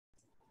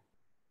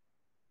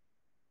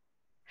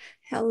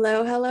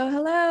Hello, hello,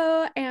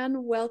 hello,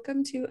 and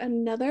welcome to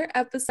another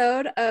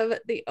episode of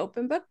the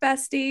Open Book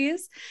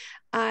Besties.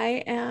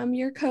 I am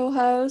your co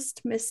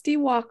host, Misty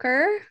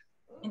Walker,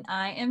 And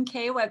I am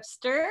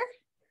Webster.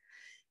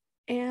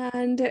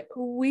 and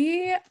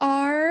we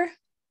are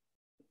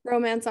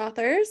romance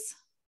authors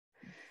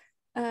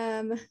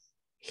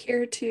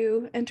here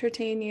to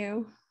entertain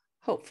you,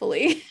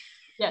 hopefully.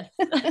 Yes.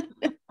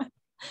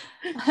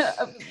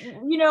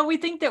 We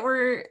think that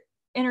we're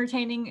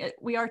entertaining.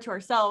 We are to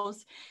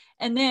ourselves.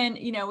 And then,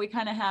 we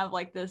kind of have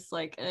like this,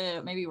 like,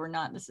 maybe we're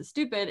not, this is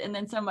stupid. And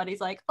then somebody's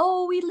like,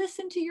 oh, we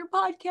listened to your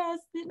podcast.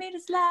 It made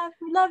us laugh.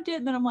 We loved it.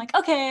 And then I'm like,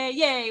 okay,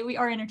 yay. We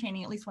are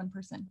entertaining at least one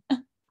person.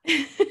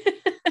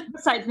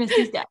 Besides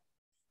Misty's dad.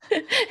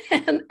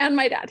 and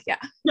my dad. Yeah,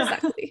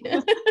 exactly.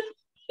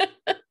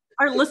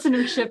 Our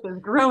listenership is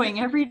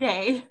growing every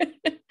day.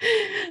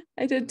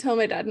 I did tell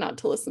my dad not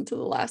to listen to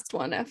the last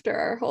one after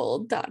our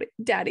whole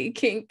daddy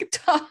kink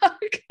talk.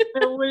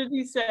 What did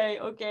he say?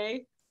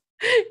 Okay.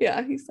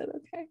 Yeah, he said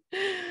okay.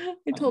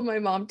 I told my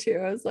mom too.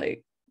 I was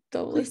like,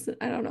 don't listen.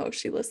 I don't know if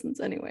she listens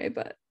anyway,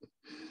 but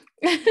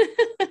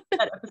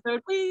that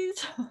episode,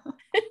 please.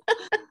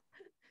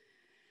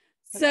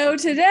 So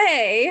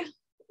today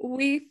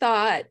we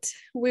thought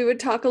we would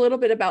talk a little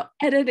bit about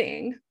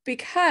editing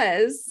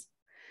because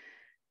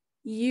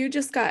you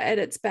just got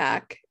edits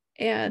back,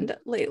 and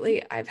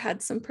lately I've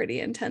had some pretty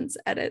intense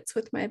edits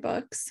with my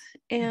books,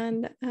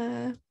 and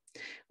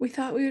we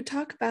thought we would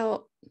talk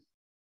about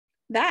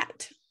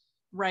that.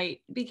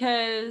 Right.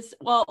 Because,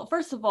 well,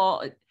 first of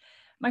all,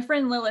 my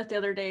friend Lilith the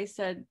other day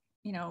said,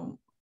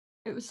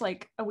 it was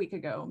like a week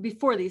ago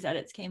before these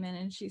edits came in,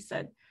 and she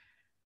said,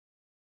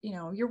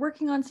 you're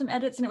working on some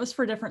edits, and it was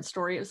for a different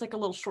story. It was like a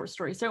little short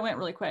story. So it went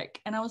really quick.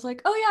 And I was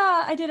like, oh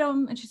yeah, I did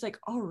them. And she's like,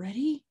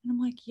 already? And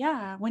I'm like,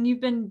 yeah, when you've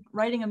been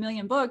writing a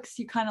million books,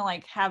 you kind of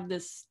like have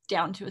this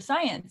down to a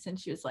science. And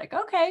she was like,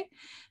 okay.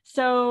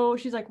 So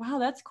she's like, wow,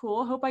 that's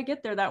cool. Hope I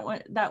get there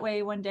that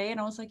way one day. And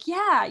I was like,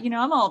 yeah,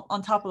 I'm all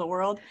on top of the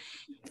world.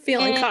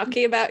 Feeling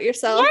cocky about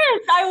yourself.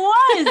 Yes, I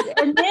was.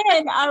 And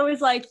then I was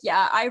like,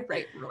 yeah, I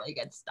write really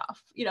good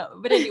stuff,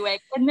 but anyway.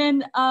 And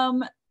then,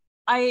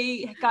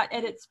 I got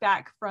edits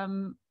back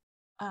from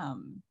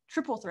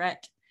Triple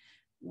Threat,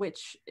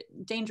 which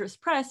Dangerous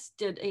Press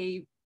did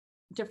a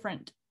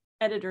different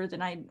editor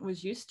than I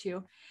was used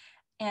to.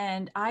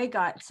 And I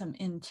got some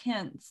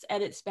intense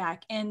edits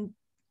back. And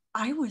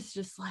I was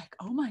just like,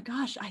 oh my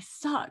gosh, I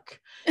suck.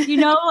 Like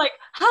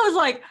I was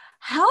like,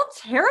 how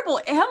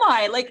terrible am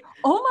I? Like,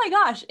 oh my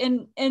gosh.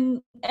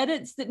 And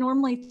edits that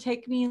normally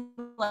take me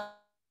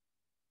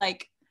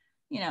like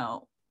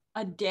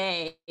a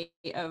day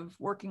of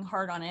working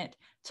hard on it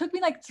took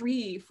me like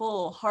 3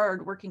 full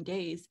hard working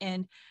days,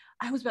 and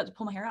I was about to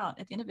pull my hair out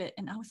at the end of it,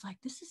 and I was like,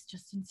 this is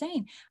just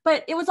insane.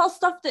 But it was all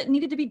stuff that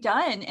needed to be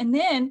done, and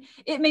then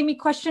it made me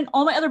question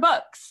all my other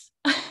books.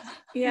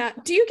 Yeah.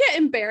 Do you get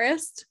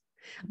embarrassed?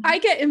 I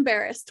get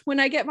embarrassed when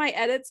I get my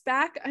edits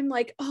back. I'm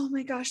like, oh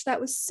my gosh,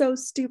 that was so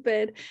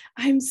stupid.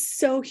 I'm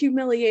so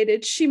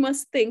humiliated. She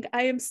must think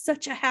I am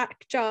such a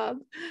hack job.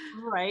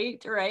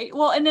 Right.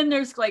 Well, and then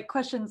there's like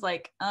questions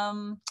like,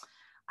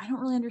 I don't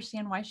really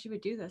understand why she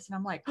would do this. And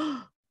I'm like,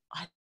 oh,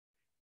 I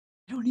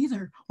don't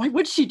either. Why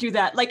would she do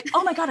that? Like,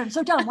 oh my God, I'm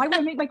so dumb. Why would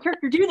I make my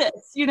character do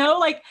this?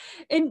 Like,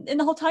 and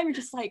the whole time you're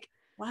just like,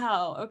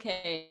 wow,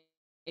 okay.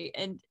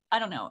 And I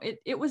don't know.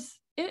 It was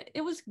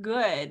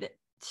good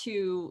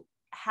to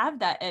have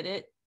that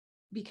edit,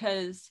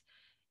 because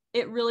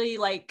it really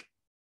like,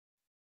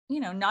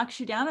 knocks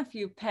you down a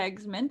few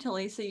pegs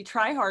mentally. So you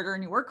try harder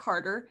and you work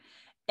harder,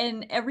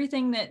 and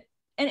everything that,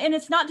 and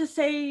it's not to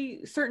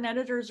say certain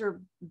editors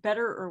are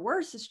better or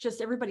worse. It's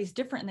just everybody's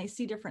different, and they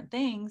see different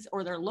things,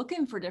 or they're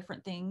looking for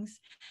different things.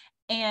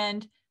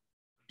 And,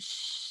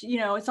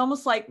 it's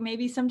almost like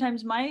maybe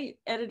sometimes my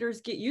editors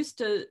get used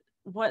to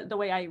the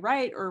way I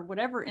write or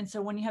whatever. And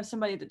so when you have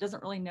somebody that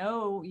doesn't really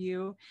know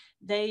you,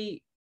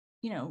 they,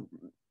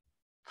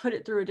 put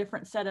it through a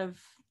different set of,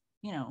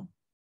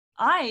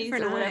 eyes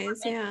Different or whatever.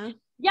 eyes, yeah.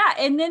 Yeah.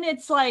 And then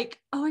it's like,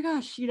 oh my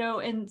gosh,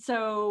 and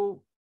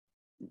so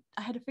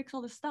I had to fix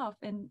all this stuff.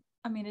 And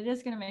I mean, it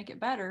is going to make it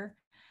better,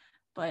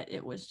 but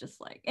it was just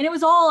like, and it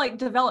was all like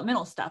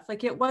developmental stuff.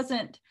 Like it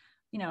wasn't,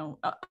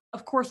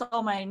 of course,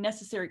 all my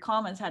necessary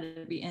comments had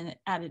to be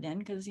added in,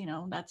 because,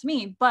 that's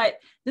me. But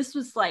this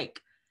was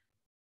like,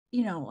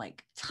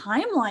 like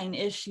timeline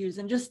issues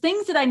and just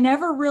things that I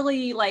never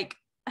really like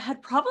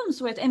had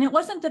problems with. And it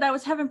wasn't that I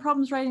was having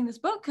problems writing this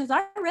book, because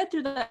I read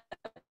through that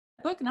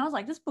book and I was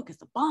like, this book is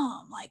the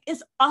bomb. Like,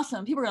 it's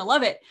awesome. People are going to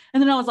love it.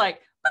 And then I was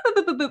like, boop,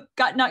 boop, boop, boop,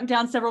 got knocked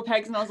down several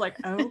pegs. And I was like,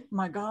 oh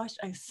my gosh,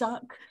 I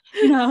suck.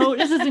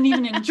 This isn't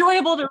even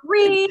enjoyable to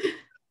read.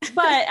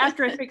 But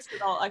after I fixed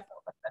it all, I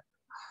felt like that.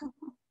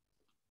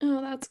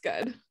 Oh, that's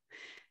good.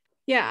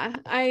 Yeah.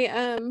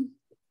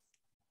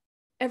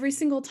 Every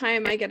single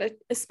time I get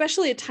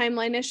especially a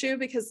timeline issue,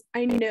 because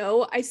I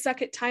know I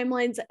suck at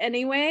timelines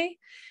anyway.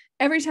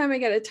 Every time I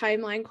get a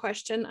timeline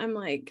question, I'm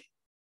like,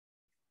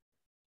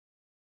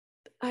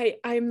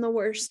 I'm the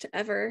worst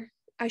ever.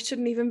 I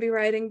shouldn't even be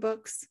writing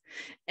books.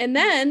 And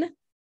then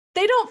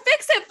they don't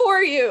fix it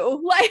for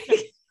you. Like,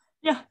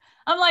 yeah.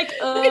 I'm like,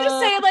 they just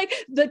say like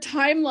the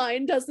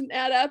timeline doesn't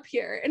add up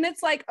here. And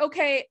it's like,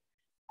 okay,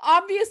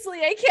 obviously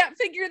I can't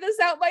figure this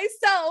out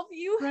myself.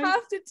 You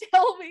have to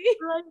tell me.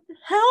 Right.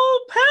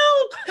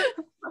 Help.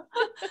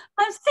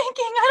 I'm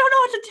thinking, I don't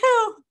know what to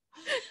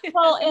do.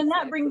 Well, and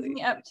that brings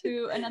me up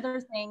to another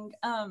thing.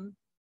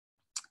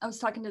 I was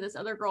talking to this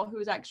other girl who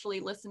was actually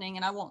listening,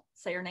 and I won't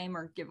say her name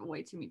or give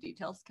away too many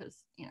details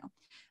because,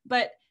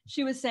 but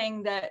she was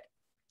saying that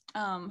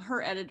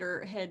her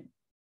editor had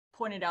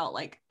pointed out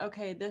like,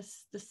 okay,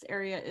 this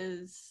area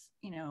is,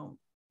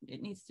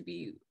 it needs to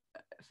be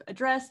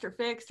addressed or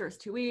fixed, or it's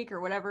too weak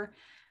or whatever.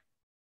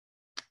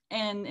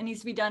 And it needs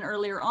to be done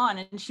earlier on.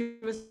 And she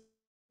was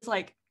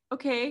like,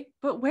 okay,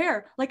 but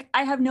where? Like,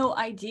 I have no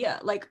idea,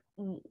 like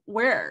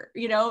where,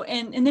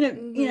 and then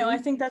it, I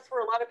think that's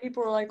where a lot of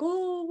people are like,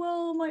 oh,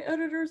 well, my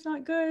editor's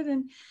not good.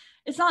 And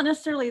it's not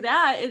necessarily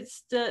that,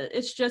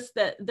 it's just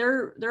that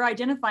they're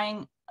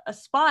identifying a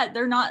spot.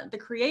 They're not the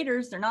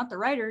creators, they're not the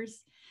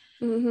writers.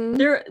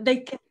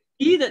 They can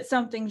see that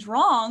something's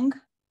wrong,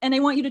 and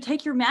they want you to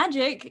take your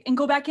magic and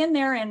go back in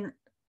there. And,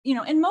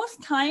 and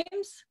most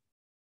times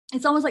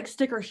it's almost like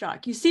sticker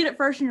shock. You see it at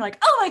first and you're like,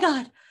 oh my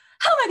God,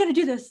 how am I going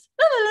to do this?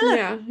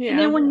 Yeah. And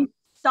then when you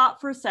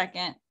stop for a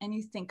second and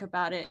you think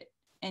about it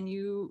and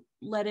you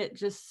let it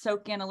just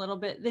soak in a little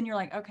bit, then you're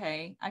like,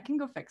 okay, I can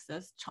go fix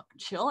this,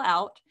 chill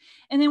out.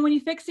 And then when you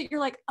fix it, you're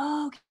like,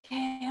 oh,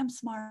 okay, I'm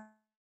smart.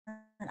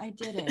 I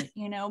did it,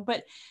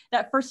 but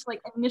that first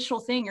like initial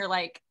thing, you're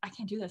like, I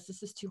can't do this.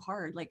 This is too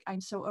hard. Like, I'm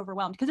so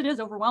overwhelmed, because it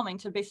is overwhelming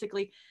to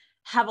basically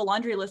have a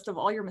laundry list of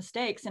all your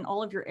mistakes and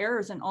all of your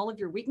errors and all of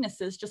your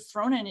weaknesses just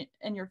thrown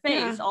in your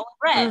face, all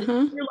in red.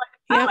 You're like,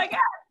 oh my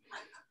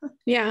God.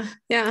 Yeah.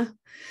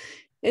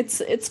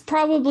 It's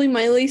probably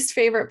my least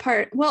favorite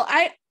part. Well,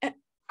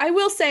 I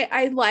will say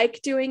I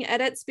like doing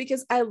edits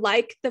because I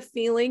like the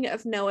feeling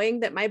of knowing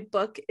that my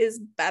book is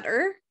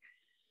better.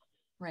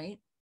 Right.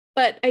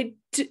 But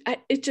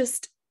it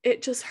just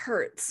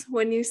hurts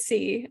when you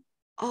see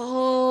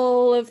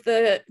all of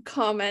the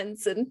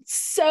comments and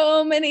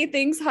so many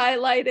things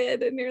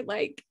highlighted, and you're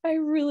like, I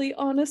really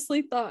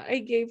honestly thought I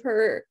gave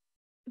her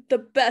the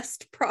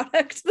best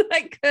product that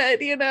I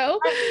could,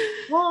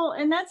 Well,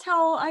 and that's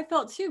how I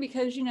felt too,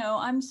 because,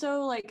 I'm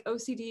so like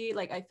OCD,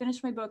 like I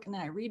finish my book and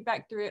then I read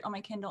back through it on my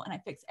Kindle and I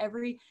fix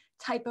every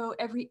typo,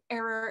 every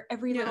error,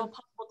 every little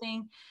possible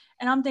thing.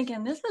 And I'm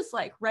thinking, this is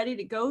like ready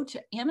to go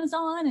to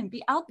Amazon and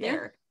be out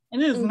there.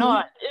 And it is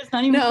not. It's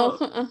not even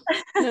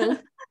close.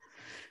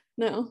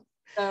 No.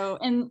 So,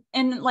 and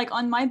like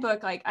on my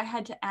book, like I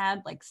had to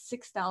add like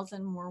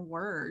 6,000 more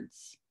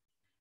words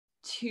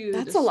to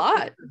that's a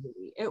lot.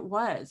 It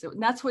was.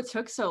 That's what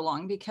took so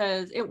long,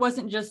 because it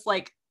wasn't just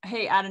like,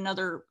 hey, add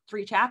another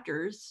 3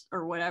 chapters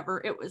or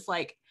whatever. It was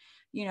like,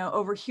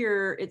 over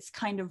here it's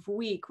kind of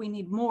weak. We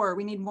need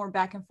more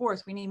back and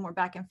forth. We need more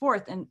back and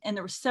forth. And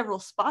there were several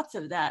spots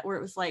of that where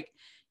it was like,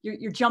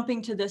 you're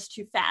jumping to this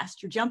too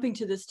fast. You're jumping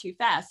to this too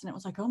fast. And it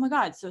was like, oh my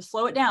God. So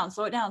slow it down.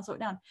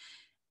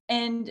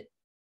 And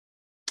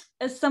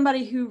as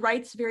somebody who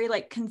writes very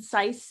like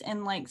concise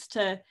and likes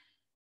to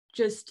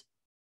just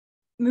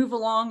move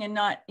along and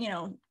not,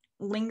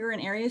 linger in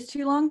areas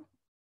too long,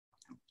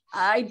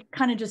 I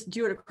kind of just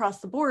do it across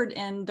the board.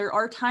 And there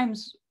are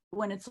times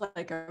when it's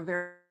like a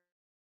very,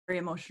 very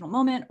emotional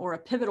moment or a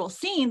pivotal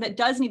scene that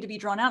does need to be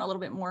drawn out a little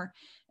bit more.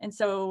 And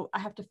so I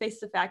have to face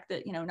the fact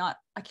that,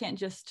 I can't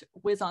just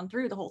whiz on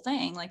through the whole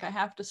thing. Like, I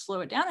have to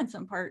slow it down in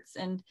some parts,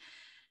 and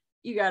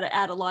you got to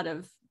add a lot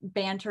of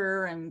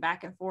banter and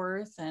back and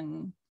forth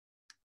and,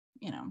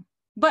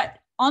 but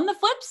on the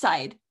flip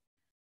side,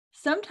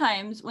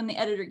 sometimes when the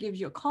editor gives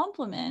you a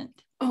compliment,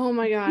 oh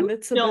my God,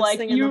 it's the best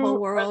thing in the whole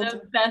world. You're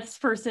the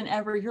best person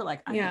ever. You're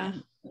like,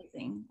 I'm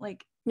amazing.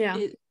 Like,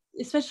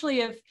 especially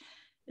if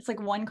it's like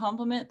one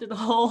compliment through the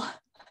whole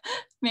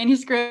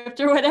manuscript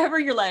or whatever,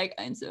 you're like,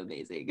 I'm so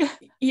amazing.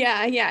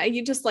 Yeah.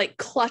 You just like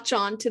clutch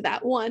on to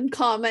that one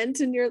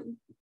comment, and you're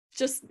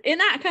just, and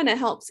that kind of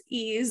helps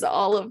ease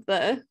all of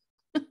the.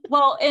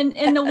 Well,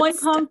 and the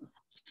one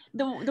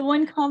the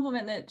one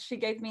compliment that she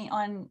gave me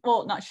on,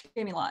 well, not she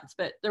gave me lots,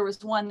 but there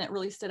was one that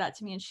really stood out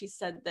to me. And she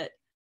said that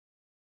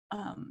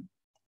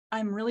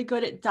I'm really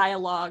good at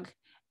dialogue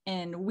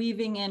and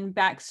weaving in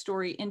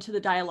backstory into the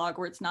dialogue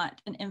where it's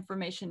not an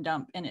information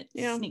dump and it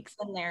sneaks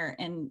in there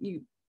and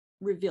you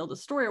reveal the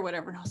story or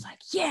whatever. And I was like,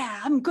 yeah,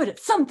 I'm good at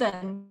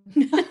something.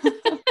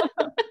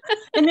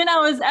 And then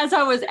as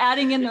I was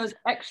adding in those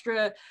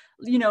extra,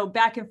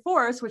 back and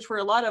forth, which were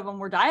a lot of them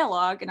were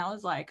dialogue. And I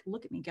was like,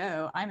 look at me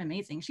go. I'm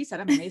amazing. She said,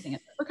 I'm amazing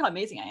at this. Look how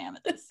amazing I am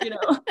at this,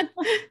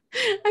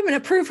 I'm going to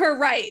prove her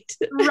right.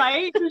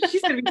 Right.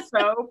 She's going to be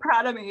so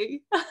proud of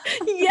me.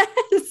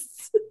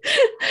 Yes.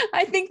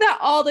 I think that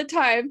all the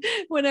time.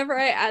 Whenever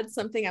I add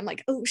something, I'm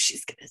like, oh,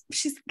 she's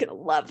gonna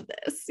love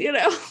this,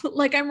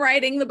 like I'm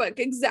writing the book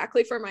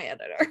exactly for my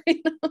editor.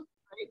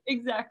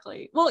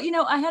 Exactly. Well,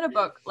 I had a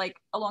book like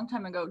a long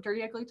time ago,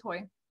 Dirty Ugly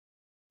Toy,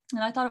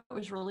 and I thought it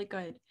was really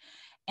good.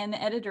 And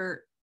the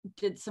editor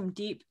did some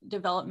deep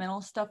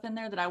developmental stuff in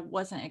there that I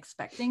wasn't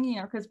expecting, you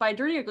know, because by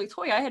Dirty Ugly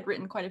Toy, I had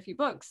written quite a few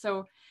books.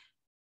 So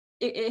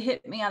it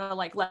hit me out of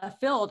like left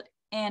field.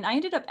 And I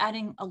ended up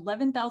adding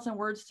 11,000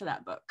 words to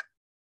that book.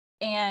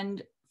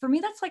 And for me,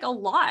 that's like a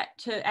lot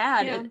to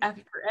add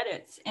after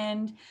edits.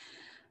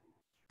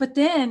 But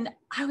then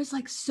I was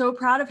like so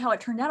proud of how it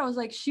turned out. I was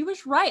like, she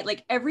was right.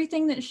 Like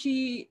everything that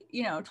she,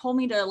 you know, told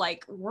me to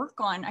like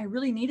work on, I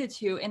really needed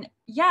to. And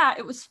yeah,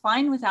 it was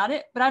fine without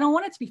it, but I don't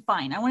want it to be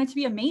fine. I want it to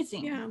be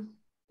amazing. Yeah.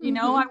 You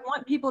know, I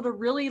want people to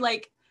really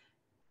like,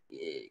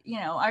 you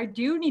know, I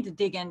do need to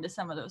dig into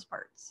some of those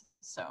parts.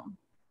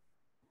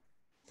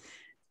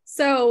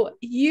 So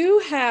you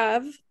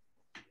have,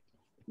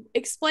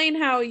 explain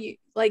how you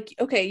like,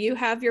 okay, you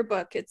have your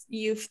book,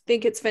 you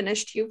think it's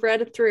finished, you've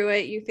read through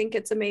it, you think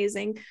it's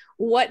amazing.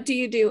 What do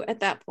you do at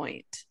that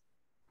point?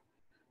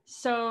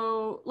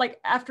 So like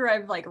after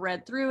I've like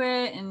read through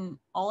it and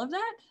all of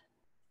that?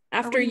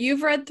 After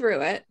you've read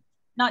through it.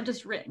 Not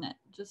just written it,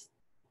 just.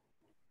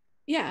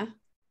 Yeah.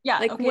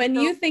 Like okay, when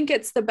you think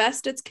it's the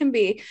best it can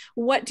be,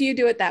 what do you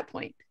do at that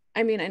point?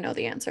 I mean, I know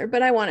the answer,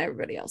 but I want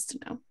everybody else to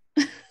know.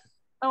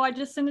 Oh, I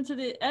just send it to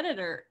the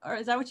editor. Or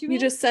is that what you mean? You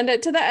just send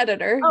it to the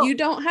editor. You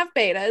don't have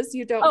betas.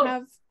 You don't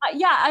have.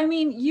 Yeah. I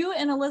mean, you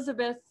and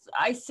Elizabeth,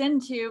 I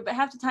send to, but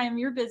half the time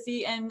you're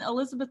busy and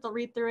Elizabeth will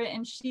read through it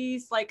and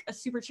she's like a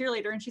super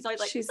cheerleader and she's always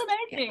like, it's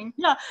amazing.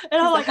 Yeah.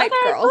 And I'm like, okay,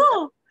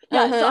 cool.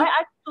 Yeah. So I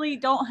actually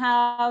don't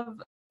have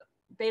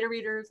beta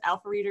readers,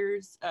 alpha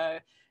readers,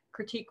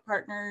 critique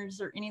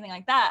partners or anything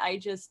like that.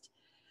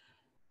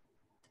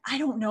 I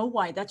don't know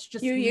why. That's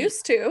just you me.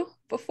 Used to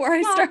before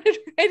I started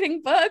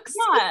writing books.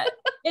 Yeah.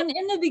 And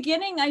in the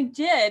beginning I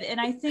did.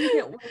 And I think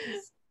it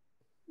was.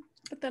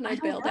 But then I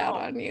bailed out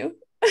on you.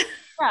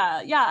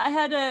 Yeah. I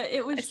had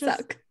it was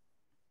suck.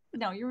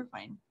 No, you were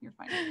fine. You're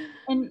fine.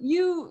 And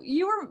you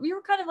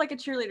were kind of like a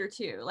cheerleader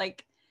too.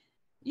 Like,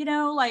 you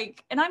know,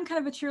 like, and I'm kind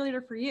of a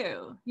cheerleader for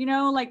you, you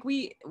know, like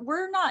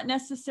we're not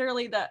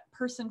necessarily that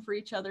person for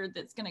each other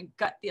that's going to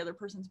gut the other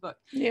person's book.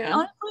 Yeah. And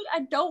honestly, I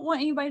don't want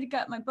anybody to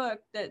gut my book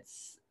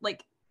that's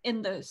like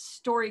in the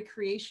story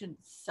creation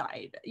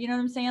side. You know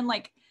what I'm saying?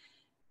 Like,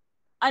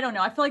 I don't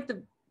know. I feel like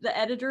the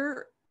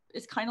editor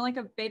is kind of like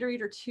a beta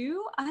reader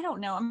too. I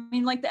don't know. I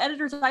mean, like the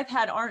editors I've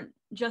had aren't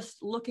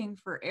just looking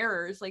for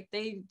errors. Like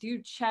they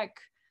do check,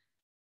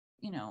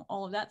 you know,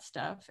 all of that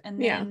stuff.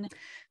 And then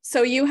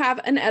so you have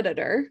an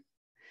editor.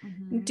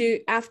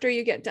 After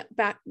you get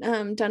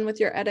done with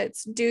your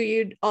edits, do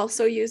you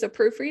also use a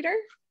proofreader?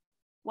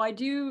 Well, I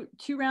do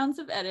 2 rounds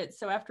of edits.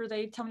 So after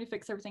they tell me to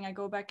fix everything, I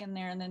go back in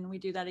there and then we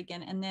do that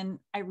again. And then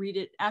I read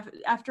it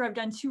after I've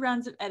done 2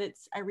 rounds of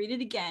edits, I read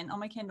it again on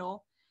my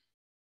Kindle.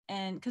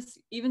 And because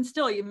even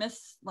still you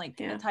miss like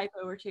a typo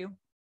or 2.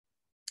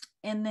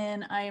 And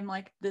then I'm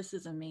like, this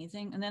is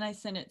amazing. And then I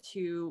send it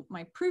to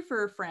my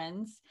proofer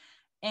friends.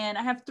 And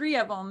I have 3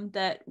 of them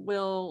that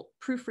will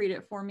proofread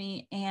it for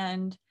me.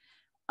 And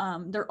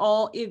they're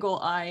all eagle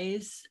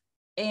eyes.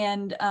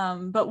 And,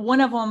 but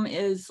one of them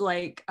is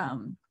like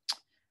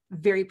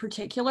very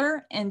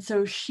particular. And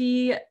so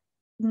she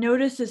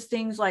notices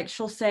things like,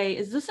 she'll say,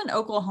 is this an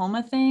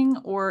Oklahoma thing?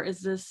 Or is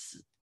this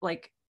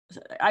like,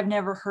 I've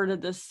never heard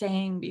of this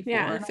saying before.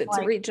 Yeah, if it's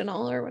like,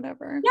 regional or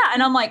whatever. Yeah.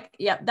 And I'm like,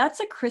 yeah,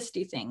 that's a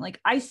Christie thing. Like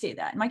I say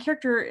that. My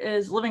character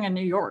is living in New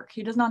York.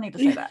 He does not need to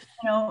say that,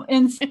 you know?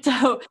 And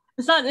so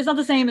it's not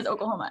the same as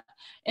Oklahoma.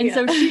 And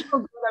so she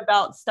feels good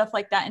about stuff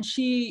like that. And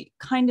she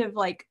kind of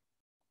like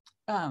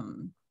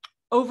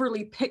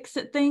overly picks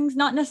at things,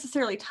 not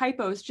necessarily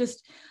typos,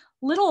 just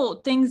little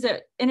things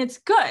that, and it's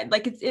good.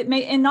 Like it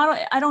may, and not,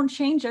 I don't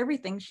change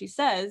everything she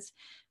says,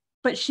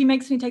 but she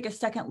makes me take a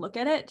second look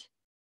at it.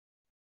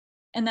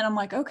 And then I'm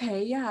like,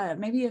 okay, yeah,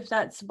 maybe if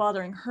that's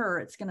bothering her,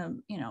 it's going to,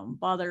 you know,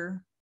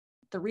 bother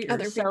the reader.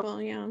 Other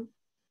people, yeah.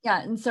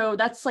 Yeah. And so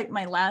that's like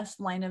my last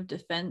line of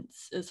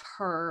defense is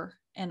her.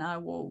 And I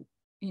will,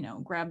 you know,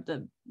 grab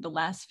the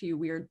last few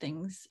weird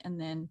things.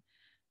 And then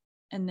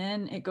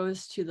it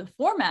goes to the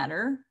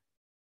formatter.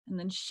 And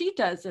then she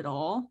does it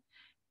all.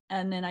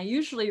 And then I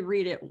usually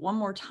read it one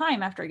more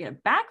time after I get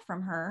it back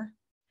from her,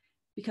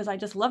 because I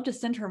just love to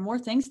send her more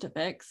things to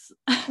fix.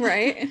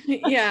 Right.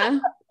 Yeah.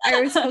 I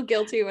always feel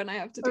guilty when I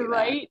have to do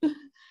that.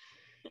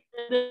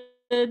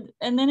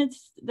 And then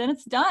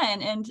it's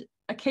done. And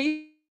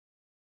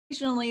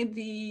occasionally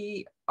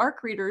the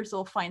ARC readers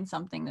will find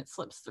something that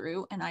slips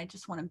through and I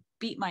just want to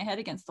beat my head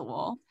against the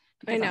wall.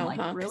 I know, like,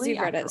 huh? Really? You've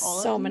read it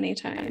so many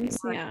times.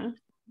 Yeah.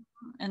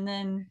 And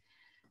then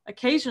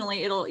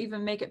occasionally it'll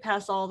even make it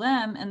past all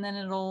them. And then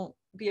it'll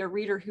be a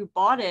reader who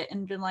bought it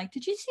and been like,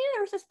 did you see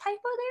there was this typo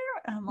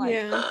there? And I'm like,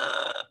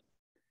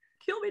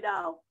 kill me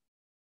now.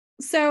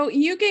 So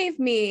you gave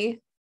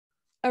me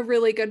a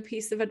really good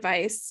piece of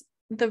advice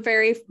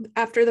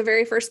after the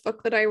very first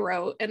book that I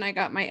wrote, and I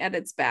got my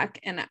edits back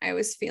and I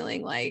was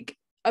feeling like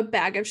a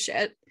bag of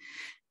shit.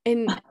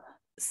 And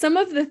some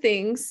of the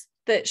things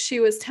that she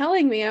was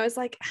telling me, I was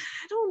like,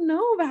 I don't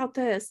know about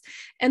this.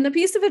 And the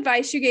piece of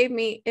advice you gave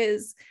me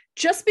is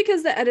just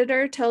because the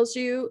editor tells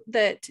you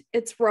that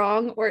it's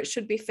wrong or it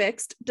should be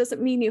fixed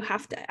doesn't mean you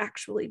have to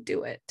actually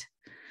do it.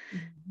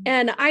 Mm-hmm.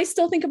 And I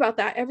still think about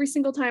that every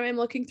single time I'm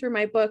looking through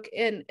my book,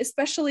 and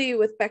especially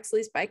with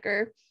Bexley's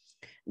Biker,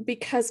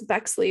 because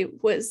Bexley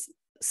was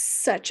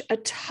such a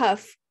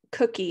tough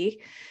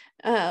cookie.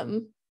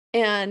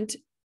 And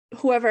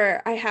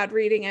whoever I had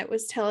reading it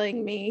was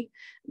telling me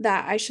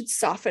that I should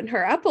soften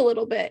her up a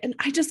little bit. And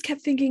I just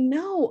kept thinking,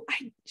 no,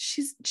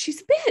 she's a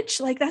bitch.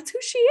 Like, that's who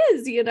she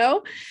is, you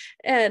know?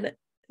 And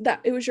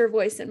that it was your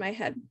voice in my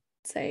head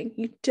saying,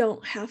 you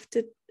don't have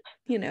to,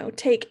 you know,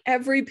 take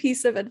every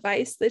piece of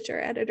advice that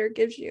your editor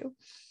gives you.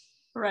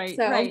 Right.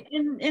 So, right.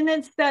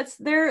 And that's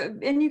there.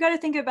 And you got to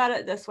think about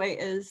it this way,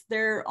 is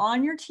they're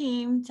on your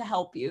team to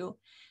help you.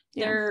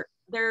 yeah.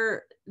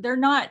 They're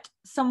not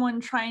someone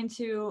trying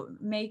to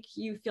make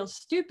you feel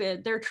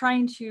stupid. They're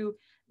trying to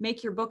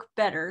make your book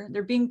better.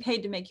 They're being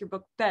paid to make your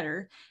book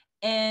better.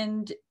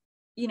 And,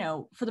 you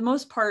know, for the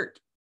most part,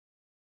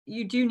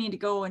 you do need to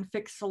go and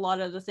fix a lot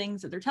of the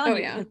things that they're telling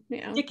you, because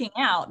it's sticking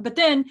out. But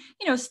then,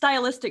 you know,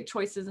 stylistic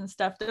choices and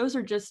stuff, those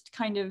are just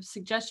kind of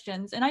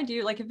suggestions. And I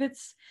do, like, if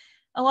it's,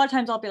 a lot of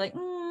times I'll be like,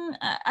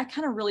 I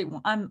kind of really,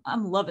 I'm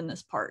loving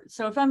this part.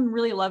 So if I'm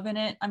really loving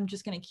it, I'm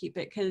just going to keep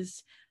it.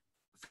 Because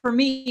for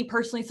me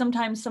personally,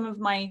 sometimes some of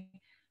my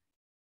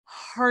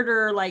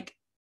harder, like,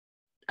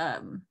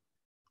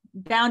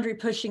 boundary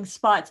pushing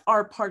spots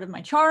are part of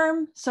my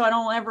charm. So I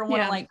don't ever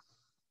want to like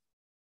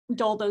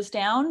dull those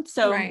down.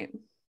 So right.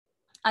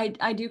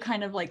 I do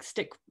kind of like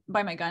stick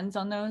by my guns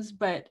on those,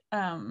 but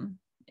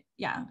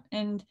yeah.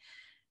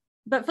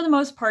 But for the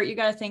most part, you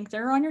got to think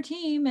they're on your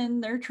team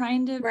and they're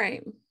trying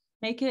to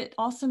make it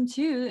awesome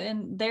too.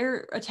 And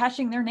they're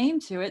attaching their name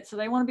to it. So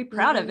they want to be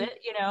proud of it,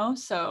 you know?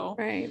 So,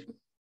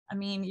 I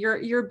mean,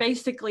 you're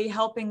basically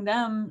helping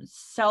them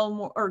sell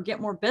more or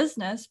get more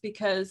business,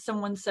 because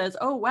someone says,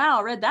 oh, wow,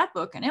 I read that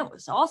book and it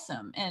was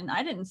awesome. And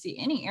I didn't see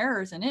any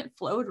errors and it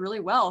flowed really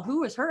well.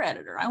 Who was her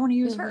editor? I want to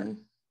use her,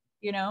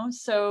 you know?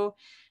 So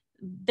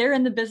they're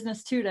in the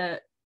business too,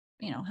 to,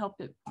 you know, help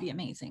it be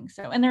amazing.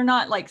 So, and they're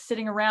not like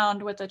sitting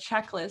around with a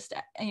checklist,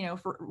 you know,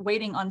 for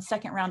waiting on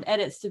second round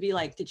edits to be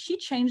like, did she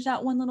change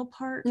that one little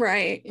part?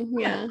 Right.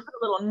 Yeah. Put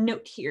a little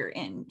note here,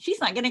 and she's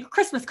not getting a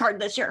Christmas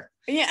card this year.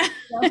 Yeah,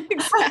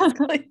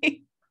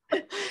 exactly.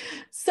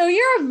 So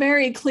you're a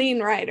very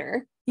clean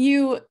writer.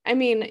 I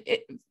mean,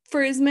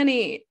 for as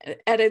many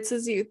edits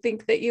as you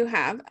think that you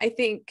have, I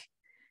think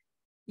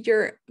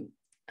you're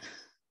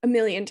a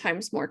million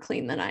times more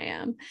clean than I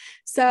am.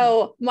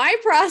 So my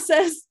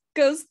process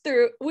goes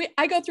through,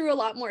 I go through a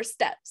lot more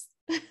steps.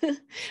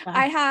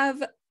 I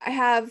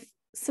have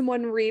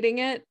someone reading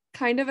it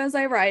kind of as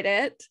I write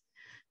it.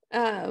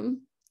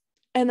 And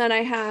then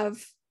I have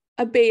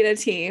a beta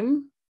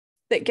team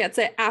that gets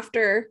it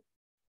after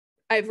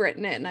I've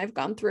written it and I've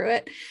gone through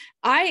it.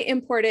 I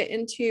import it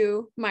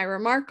into my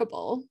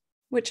Remarkable,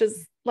 which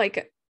is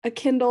like a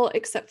Kindle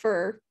except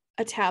for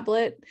a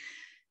tablet,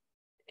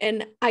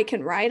 and I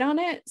can write on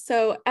it.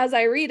 So as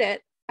I read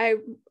it, I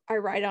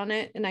write on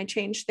it and I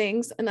change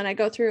things, and then I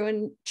go through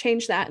and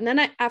change that. And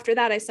then after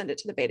that, I send it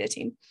to the beta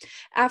team.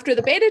 After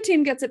the beta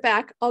team gets it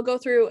back, I'll go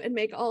through and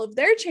make all of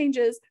their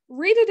changes,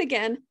 read it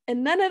again,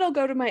 and then it'll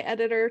go to my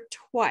editor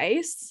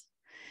twice.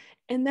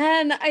 And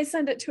then I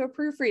send it to a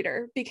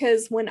proofreader,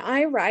 because when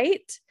I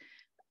write,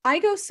 I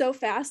go so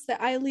fast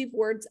that I leave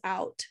words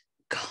out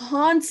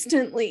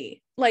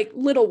constantly, like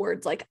little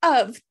words like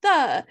of,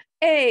 the,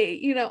 a,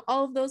 you know,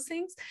 all of those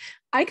things.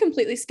 I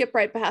completely skip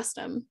right past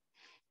them.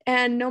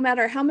 And no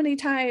matter how many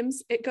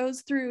times it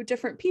goes through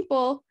different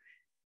people,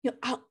 you know,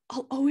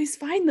 I'll always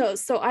find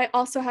those. So I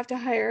also have to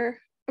hire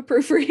a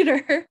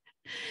proofreader.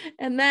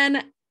 And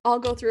then I'll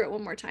go through it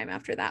one more time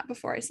after that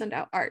before I send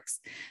out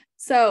ARCs.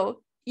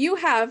 So you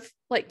have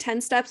like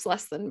 10 steps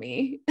less than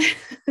me.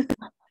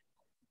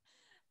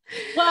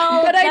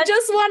 Well, but I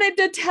just wanted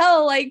to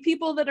tell like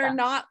people that are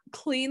not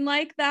clean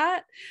like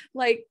that,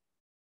 like,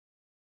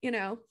 you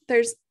know,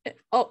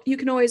 you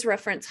can always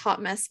reference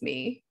Hot Mess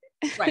Me.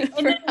 Right.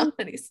 For how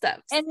many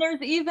steps. And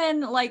there's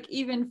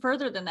even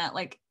further than that,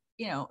 like,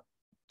 you know,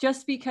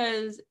 just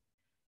because,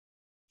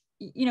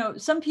 you know,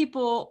 some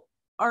people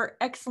are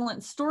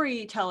excellent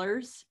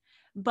storytellers,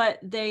 but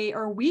they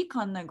are weak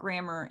on the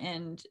grammar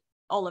and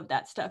all of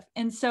that stuff.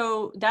 And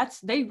so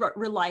they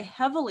rely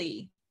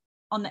heavily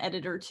on the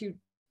editor to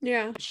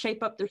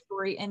shape up their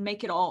story and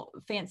make it all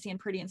fancy and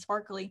pretty and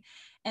sparkly.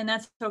 And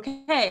that's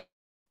okay.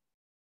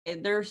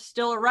 They're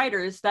still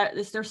writers, that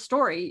is their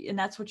story, and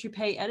that's what you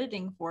pay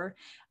editing for.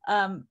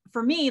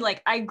 For me,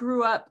 like, I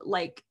grew up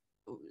like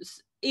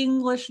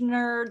English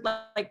nerd,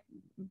 like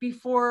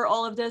before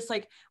all of this,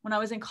 like when I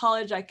was in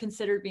college, I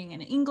considered being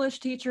an English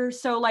teacher.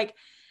 So like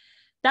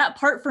that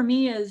part for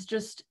me is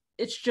just,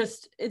 it's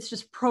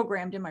just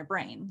programmed in my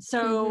brain.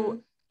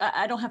 So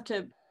I don't have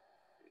to,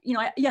 you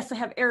know, yes, I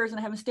have errors and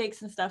I have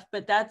mistakes and stuff,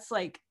 but that's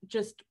like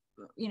just,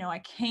 you know, I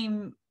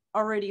came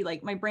already,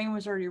 like my brain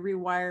was already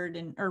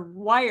rewired or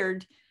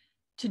wired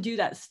to do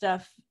that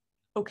stuff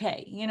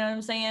okay. You know what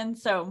I'm saying?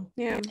 So,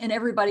 Yeah. and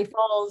everybody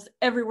falls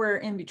everywhere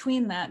in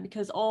between that,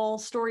 because all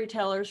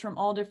storytellers from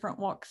all different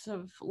walks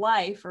of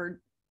life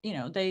are, you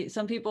know,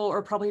 some people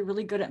are probably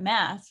really good at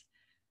math,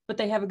 but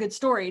they have a good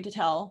story to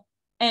tell.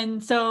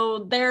 And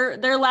so they're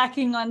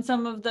lacking on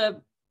some of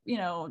the, you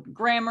know,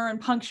 grammar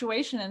and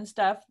punctuation and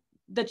stuff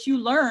that you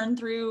learn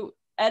through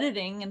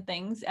editing and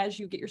things as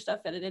you get your stuff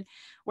edited.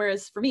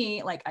 Whereas for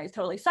me, like, I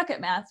totally suck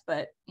at math,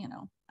 but you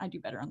know, I do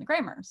better on the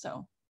grammar.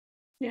 So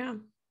yeah.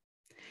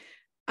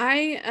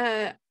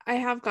 I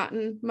have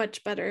gotten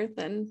much better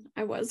than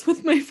I was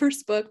with my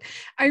first book.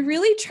 I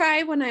really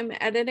try when I'm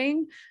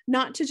editing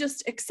not to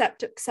just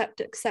accept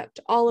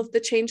all of the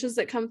changes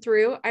that come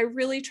through. I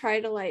really try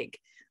to like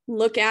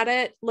look at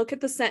it, look at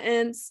the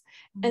sentence,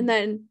 and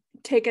then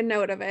take a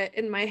note of it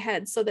in my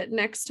head so that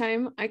next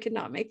time I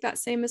cannot make that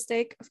same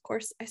mistake. Of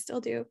course, I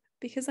still do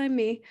because I'm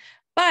me,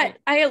 but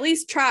I at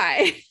least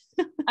try.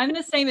 I'm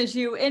the same as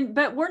you.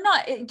 But we're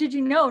not, did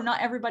you know,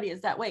 not everybody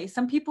is that way.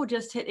 Some people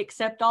just hit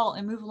accept all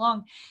and move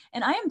along.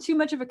 And I am too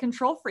much of a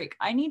control freak.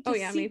 I need to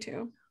see me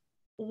too.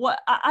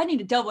 What I need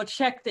to double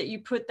check that you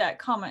put that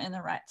comma in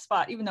the right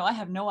spot, even though I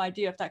have no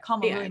idea if that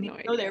comma really needs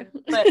to go there.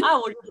 But I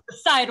will just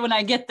decide when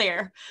I get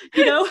there.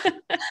 You know,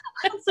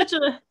 I'm such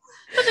a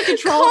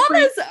control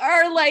commas freak.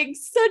 Are like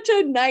such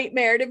a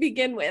nightmare to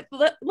begin with.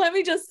 Let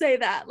me just say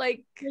that.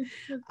 Like,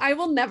 I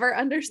will never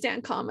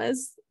understand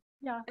commas.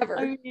 Yeah, ever.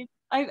 I mean,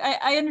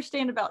 I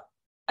understand about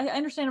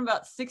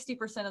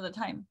 60% of the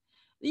time.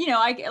 You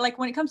know, I like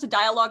when it comes to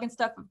dialogue and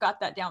stuff, I've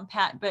got that down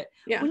pat. But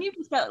when you've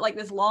just got like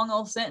this long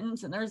old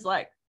sentence and there's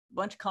like a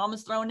bunch of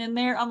commas thrown in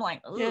there, I'm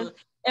like, ugh. Yeah.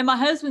 And my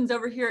husband's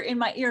over here in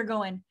my ear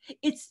going,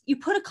 you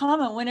put a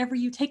comma whenever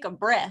you take a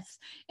breath.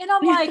 And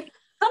I'm like,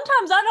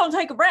 sometimes I don't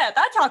take a breath.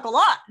 I talk a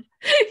lot.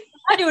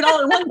 I do it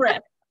all in one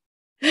breath.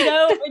 You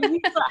know,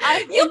 and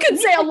you can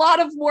say a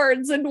lot of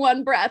words in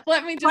one breath.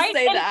 Let me just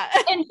say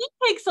that. And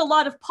he takes a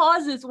lot of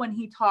pauses when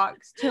he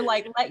talks to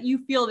like let you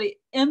feel the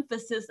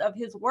emphasis of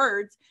his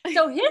words.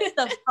 So his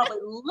stuff's probably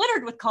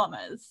littered with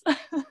commas.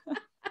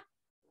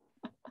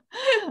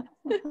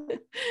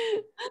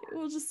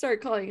 We'll just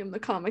start calling him the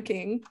comma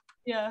king.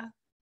 Yeah.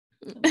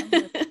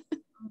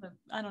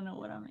 I don't know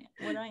what I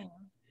am.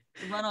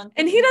 Run on.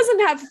 And he doesn't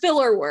have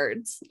filler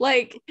words.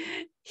 Like,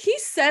 he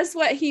says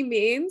what he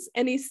means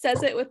and he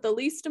says it with the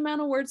least amount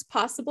of words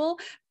possible,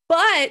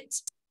 but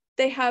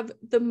they have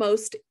the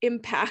most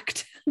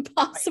impact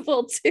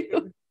possible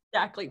too.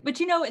 Exactly. But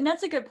you know, and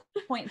that's a good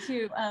point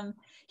too.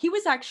 He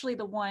was actually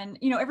the one,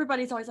 you know,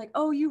 everybody's always like,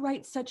 oh, you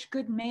write such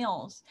good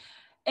mails.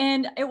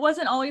 And it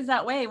wasn't always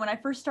that way. When I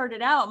first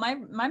started out,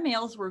 my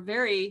mails were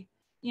very,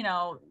 you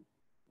know,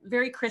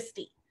 very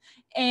Christy.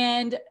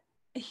 And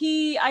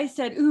I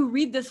said, ooh,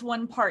 read this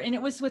one part. And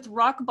it was with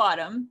Rock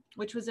Bottom,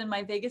 which was in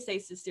my Vegas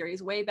Aces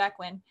series way back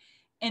when.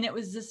 And it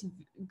was this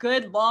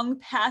good long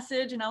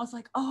passage. And I was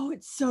like, oh,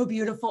 it's so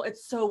beautiful.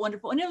 It's so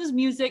wonderful. And it was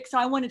music. So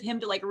I wanted him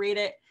to like read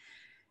it.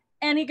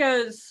 And he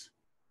goes,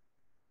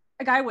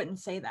 a guy wouldn't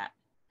say that.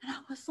 And I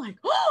was like,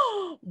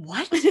 oh,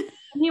 what? And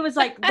he was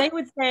like, they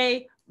would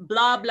say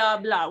blah, blah,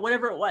 blah,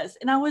 whatever it was.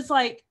 And I was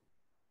like,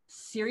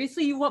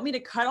 seriously, you want me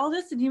to cut all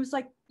this? And he was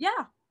like,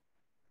 yeah.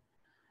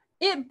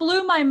 It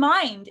blew my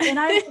mind. And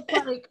I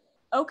was like,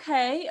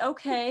 okay.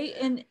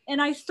 And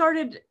I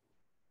started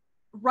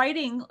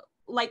writing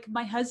like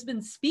my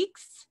husband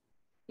speaks.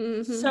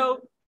 Mm-hmm.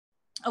 So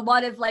a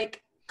lot of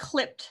like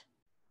clipped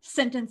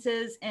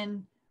sentences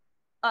and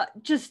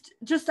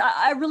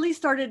I really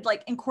started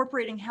like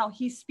incorporating how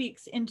he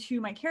speaks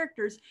into my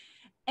characters.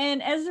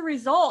 And as a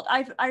result,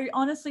 I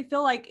honestly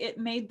feel like it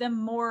made them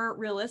more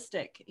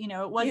realistic. You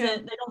know, it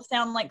wasn't, they don't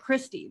sound like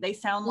Christy. They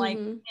sound like,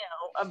 you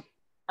know,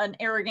 an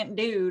arrogant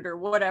dude or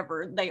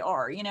whatever they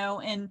are, you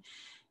know. And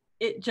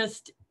it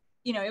just,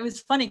 you know, it was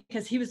funny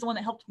because he was the one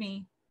that helped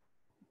me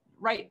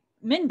write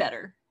men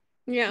better.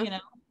 Yeah. You know,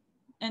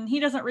 and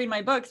he doesn't read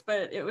my books,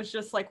 but it was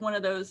just like one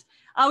of those,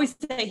 I always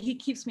say he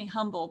keeps me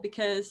humble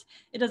because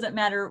it doesn't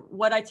matter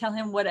what I tell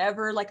him,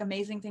 whatever like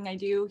amazing thing I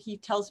do, he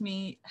tells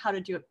me how to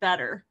do it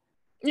better.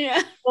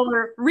 Yeah.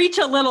 Or reach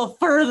a little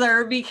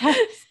further because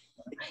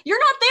you're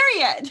not there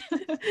yet.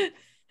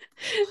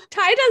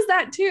 Ty does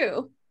that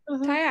too.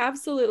 Ty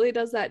absolutely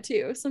does that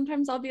too.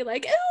 Sometimes I'll be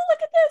like, oh,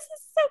 look at this. This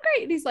is so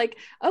great. And he's like,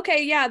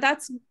 okay, yeah,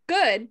 that's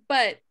good,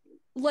 but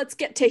let's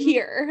get to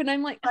here. And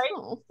I'm like,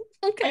 oh,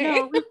 okay. I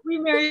know. We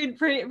married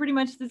pretty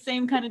much the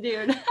same kind of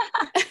dude.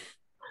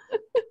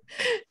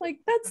 Like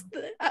that's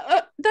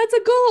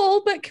a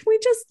goal, but can we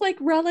just like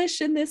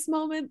relish in this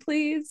moment,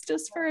 please,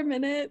 just for a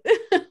minute?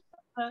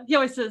 He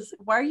always says,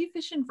 why are you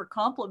fishing for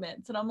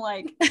compliments? And I'm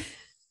like,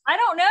 I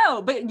don't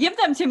know, but give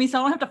them to me so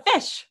I don't have to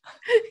fish.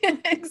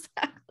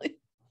 Exactly.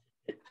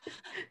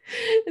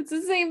 It's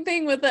the same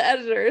thing with the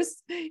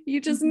editors.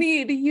 You just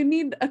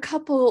need a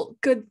couple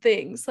good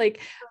things. Like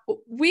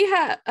we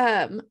have,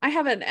 I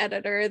have an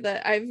editor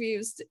that I've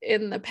used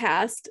in the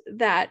past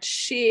that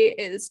she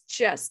is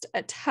just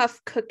a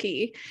tough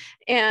cookie.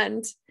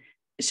 And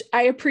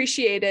I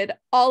appreciated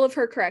all of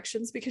her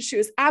corrections because she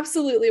was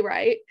absolutely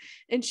right.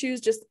 And she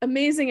was just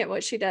amazing at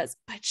what she does,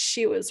 but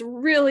she was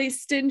really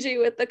stingy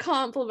with the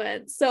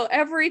compliments. So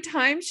every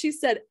time she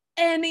said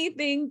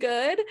anything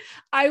good,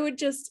 I would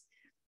just,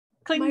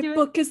 my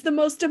book is the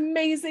most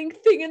amazing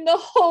thing in the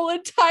whole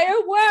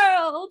entire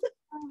world.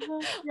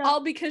 Yeah.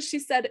 All because she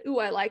said, "Ooh,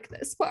 I like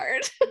this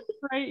part."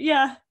 Right.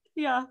 Yeah.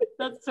 Yeah.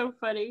 That's so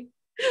funny.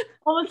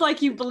 Almost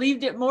like you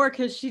believed it more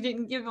because she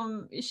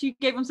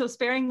gave him so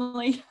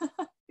sparingly.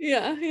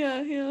 Yeah.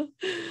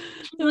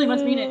 She really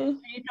must mean it. You know,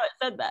 it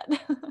said that.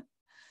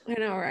 I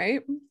know,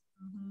 right?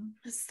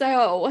 Mm-hmm.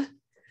 So,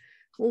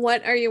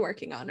 what are you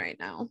working on right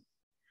now?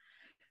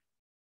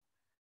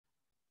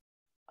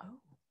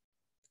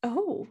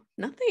 Oh,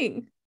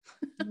 nothing.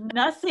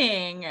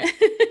 Nothing.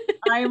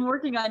 I'm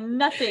working on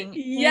nothing.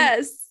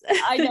 Yes.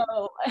 I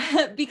know,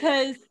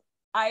 because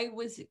I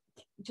was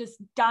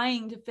just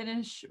dying to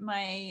finish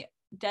my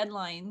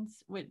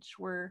deadlines, which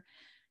were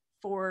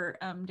for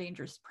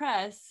Dangerous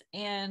Press,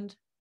 and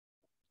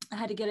I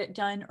had to get it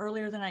done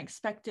earlier than I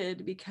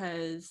expected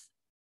because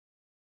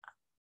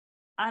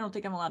I don't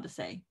think I'm allowed to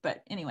say,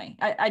 but anyway,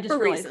 I just for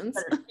realized reasons.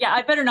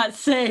 I better not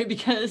say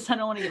because I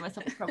don't want to get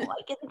myself in trouble.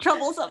 I get in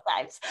trouble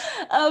sometimes.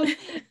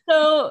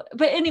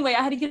 But anyway,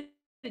 I had to get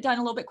it done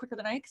a little bit quicker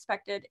than I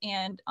expected,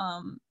 and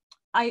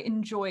I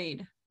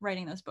enjoyed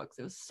writing those books.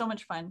 It was so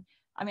much fun.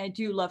 I mean, I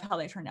do love how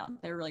they turned out.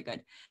 They're really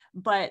good,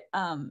 but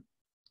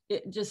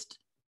it just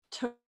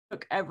took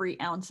every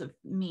ounce of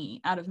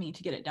me out of me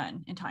to get it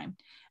done in time.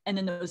 And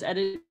then those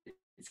edits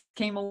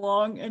came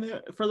along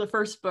and for the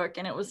first book,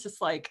 and it was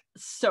just like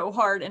so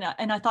hard,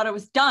 and I thought I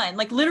was done.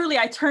 Like literally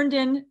I turned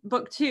in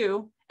book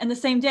 2 and the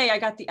same day I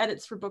got the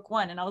edits for book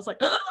 1, and I was like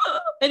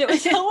and it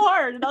was so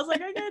hard, and I was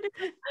like, I gotta do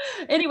this.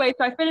 Anyway,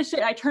 so I finished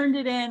it. I turned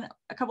it in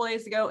a couple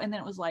days ago, and then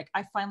it was like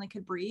I finally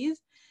could breathe.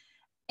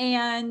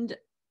 And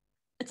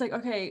it's like,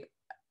 okay,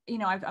 you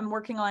know, I'm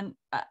working on,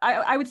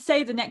 I would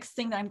say the next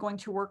thing that I'm going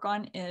to work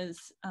on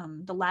is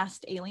the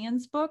Last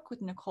Aliens book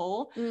with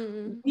Nicole.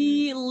 Mm-hmm.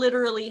 We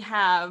literally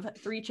have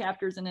 3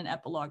 chapters and an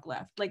epilogue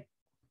left. Like,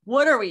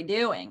 what are we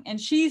doing? And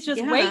she's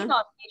just waiting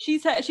on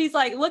me. She's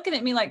like looking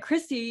at me like,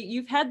 Christy,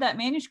 you've had that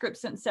manuscript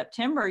since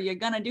September. You're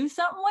going to do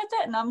something with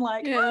it? And I'm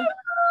like, ah.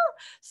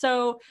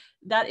 So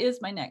that is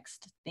my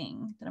next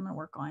thing that I'm going to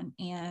work on.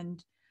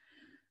 And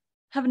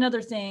have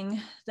another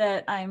thing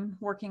that I'm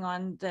working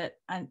on that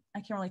I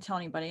can't really tell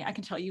anybody. I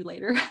can tell you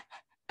later.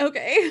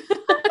 Okay.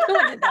 I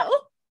want to know.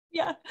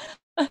 Yeah.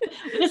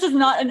 This is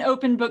not an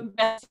open book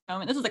bestie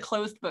moment. This is a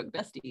closed book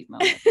bestie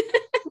moment.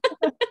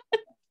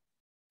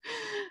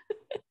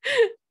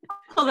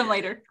 I'll tell them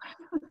later.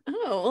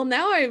 Oh, well,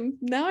 now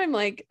I'm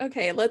like,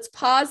 okay, let's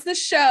pause the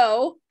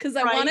show because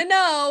I want to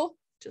know.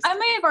 I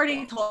may have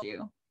already told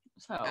you.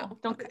 So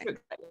don't get too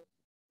excited.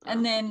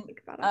 And then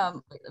let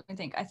me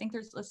think. I think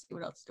let's see,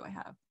 what else do I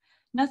have?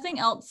 Nothing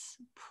else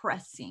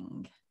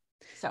pressing.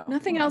 So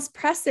nothing else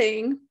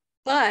pressing,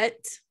 but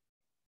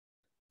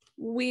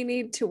we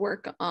need to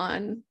work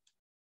on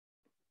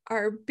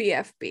our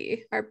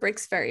BFB, our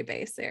Bricks Fairy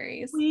Bay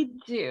series. We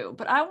do,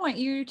 but I want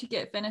you to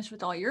get finished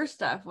with all your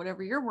stuff,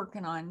 whatever you're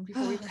working on,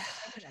 before we think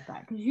about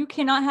that, because you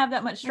cannot have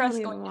that much stress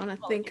going. I don't even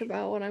want to think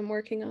about what I'm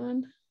working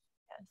on.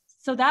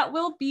 So that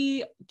will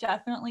be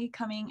definitely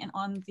coming. And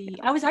on the,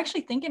 I was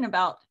actually thinking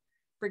about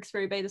Bricks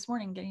Fairy Bay this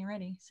morning, getting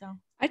ready. So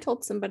I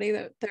told somebody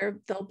that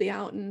they'll be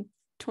out in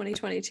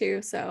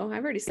 2022. So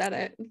I've already said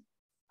it.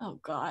 Oh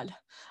God.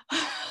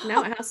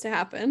 Now it has to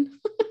happen.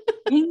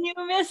 Can you,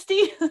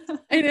 Misty?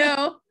 I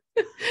know.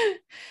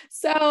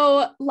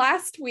 So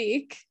last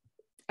week,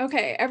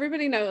 okay,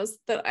 everybody knows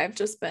that I've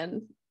just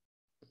been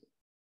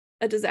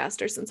a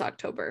disaster since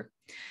October.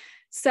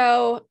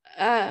 So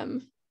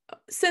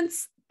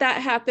since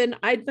that happened,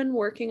 I'd been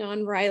working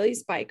on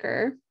Riley's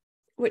Biker,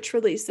 which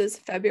releases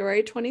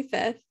February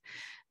 25th.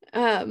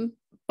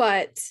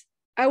 But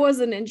I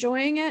wasn't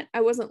enjoying it.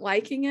 I wasn't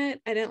liking it.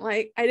 I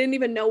didn't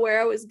even know where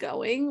I was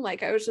going.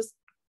 Like I was just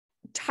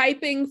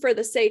typing for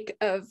the sake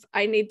of,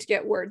 I need to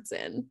get words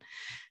in.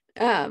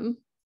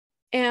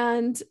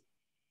 And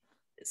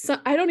so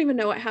I don't even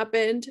know what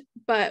happened,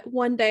 but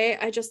one day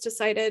I just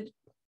decided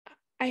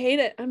I hate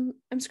it.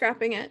 I'm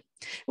scrapping it,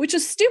 which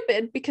is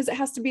stupid because it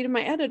has to be to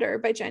my editor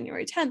by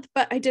January 10th,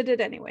 but I did it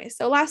anyway.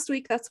 So last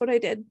week, that's what I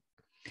did.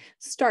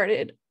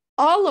 Started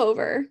all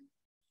over.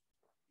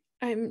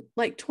 I'm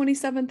like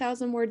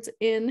 27,000 words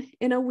in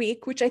a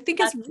week, which I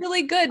think is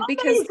really good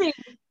because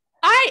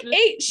I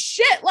ate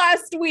shit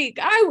last week.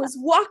 I was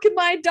walking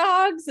my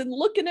dogs and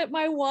looking at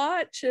my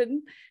watch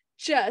and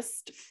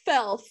just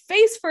fell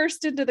face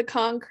first into the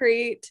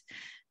concrete.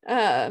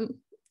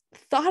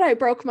 Thought I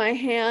broke my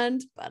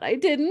hand, but I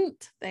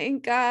didn't,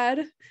 thank God.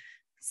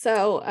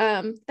 So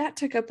that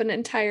took up an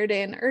entire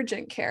day in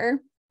urgent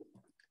care.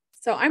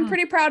 So I'm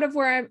pretty proud of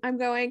where I'm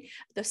going.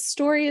 The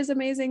story is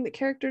amazing. The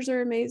characters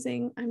are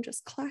amazing. I'm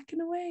just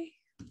clacking away.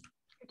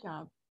 Good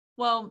job.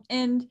 Well,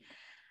 and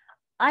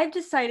I've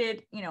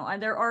decided, you know,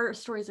 there are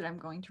stories that I'm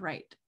going to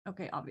write.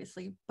 Okay,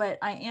 obviously, but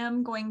I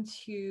am going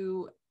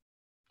to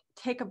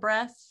take a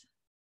breath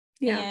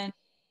and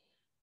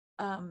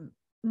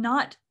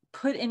not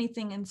put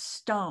anything in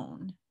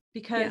stone,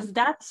 because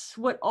that's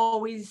what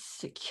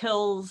always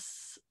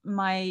kills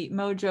my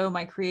mojo,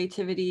 my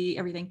creativity,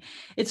 everything.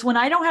 It's when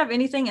I don't have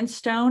anything in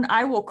stone,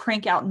 I will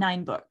crank out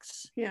 9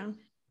 books. Yeah.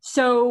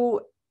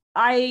 So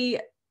I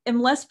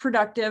am less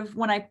productive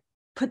when I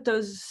put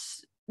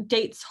those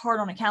dates hard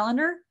on a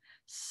calendar.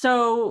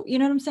 So, you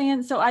know what I'm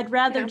saying? So I'd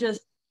rather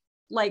just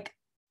like,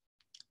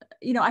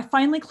 you know, I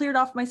finally cleared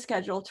off my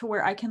schedule to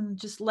where I can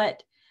just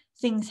let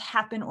things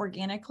happen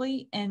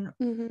organically and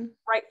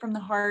right from the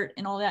heart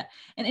and all that.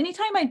 And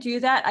anytime I do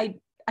that, I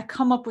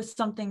come up with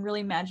something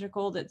really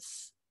magical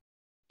that's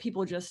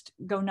people just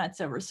go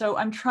nuts over. So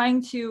I'm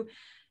trying to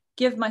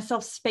give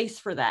myself space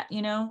for that,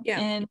 you know? Yeah.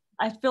 And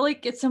I feel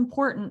like it's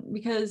important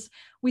because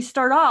we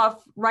start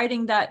off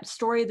writing that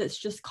story that's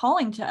just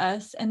calling to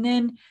us. And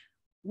then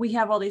we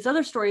have all these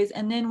other stories,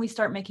 and then we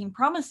start making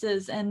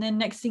promises. And then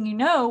next thing you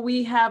know,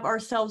 we have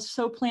ourselves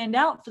so planned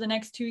out for the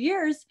next 2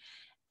 years,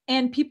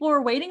 and people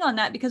are waiting on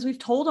that because we've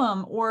told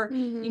them, or,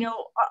 you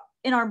know,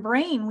 in our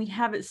brain, we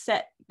have it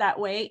set that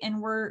way, and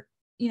we're,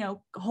 you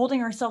know,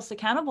 holding ourselves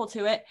accountable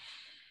to it.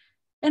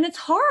 And it's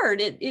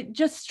hard. It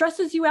just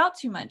stresses you out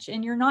too much,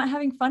 and you're not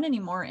having fun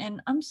anymore. And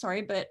I'm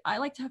sorry, but I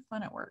like to have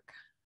fun at work.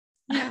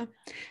 Yeah.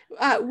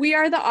 We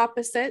are the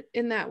opposite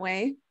in that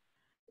way,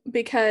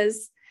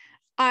 because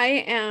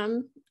I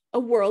am a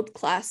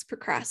world-class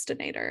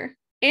procrastinator,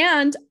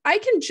 and I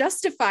can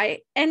justify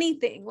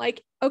anything.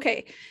 Like,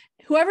 okay,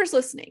 whoever's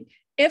listening,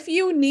 if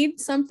you need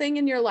something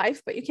in your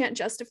life, but you can't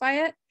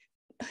justify it,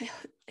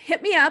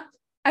 hit me up.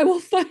 I will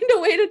find a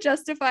way to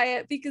justify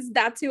it, because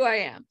that's who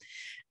I am.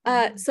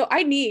 So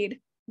I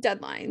need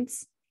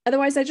deadlines.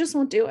 Otherwise, I just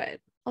won't do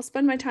it. I'll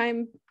spend my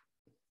time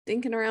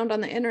thinking around on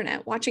the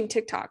internet, watching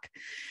TikTok.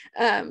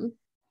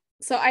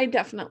 So I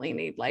definitely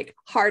need like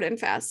hard and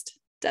fast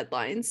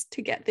deadlines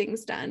to get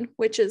things done,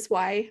 which is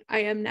why I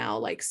am now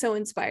like so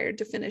inspired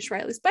to finish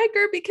Riley's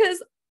Biker,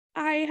 because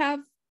I have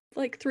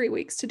like 3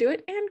 weeks to do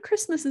it, and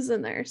Christmas is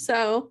in there.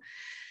 So,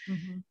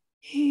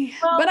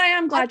 but I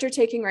am glad you're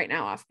taking right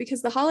now off,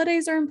 because the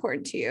holidays are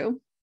important to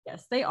you.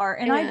 Yes, they are.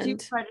 And I do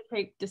try to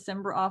take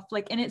December off.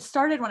 Like, and it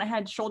started when I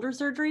had shoulder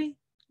surgery.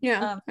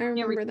 Yeah, I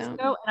remember that.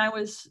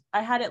 And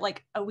I had it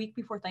like a week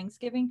before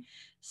Thanksgiving.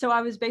 So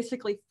I was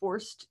basically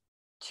forced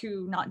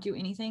to not do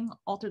anything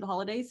all through the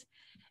holidays.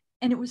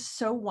 And it was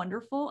so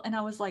wonderful. And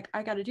I was like,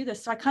 I got to do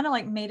this. So I kind of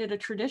like made it a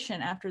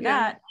tradition after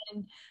that.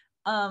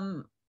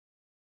 And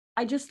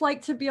I just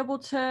like to be able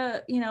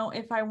to, you know,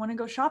 if I want to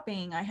go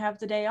shopping, I have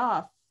the day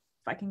off,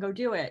 if I can go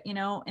do it, you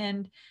know.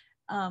 And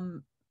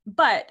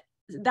but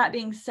that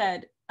being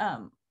said,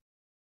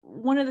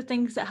 one of the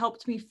things that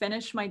helped me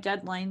finish my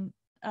deadline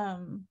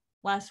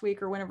last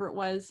week or whenever it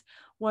was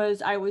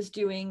I was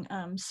doing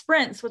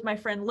sprints with my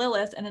friend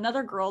Lilith and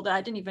another girl that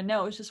I didn't even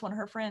know. It was just one of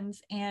her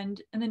friends. And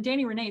then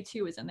Danny Renee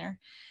too was in there.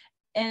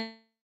 And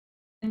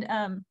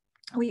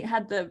we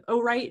had the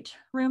O-Right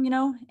room, you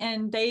know,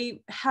 and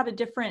they have a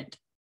different,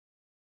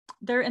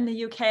 they're in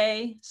the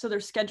UK, so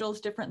their schedule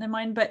is different than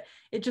mine, but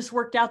it just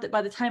worked out that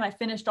by the time I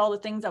finished all the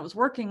things I was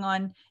working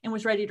on and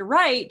was ready to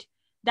write,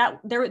 that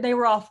they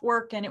were off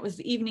work and it was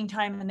the evening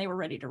time and they were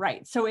ready to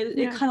write. So it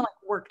kind of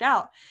like worked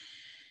out.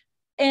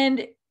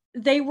 And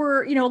they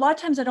were, you know, a lot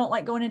of times I don't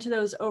like going into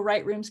those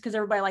O-Right rooms because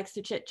everybody likes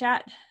to chit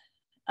chat,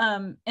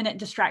 and it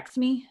distracts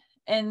me.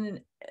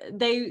 And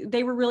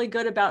they were really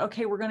good about,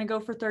 okay, we're going to go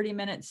for 30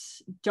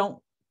 minutes. Don't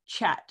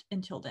chat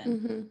until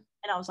then.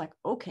 And I was like,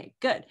 okay,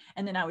 good.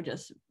 And then I would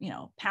just, you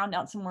know, pound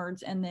out some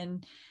words.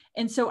 And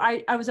so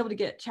I was able to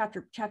get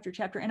chapter.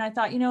 And I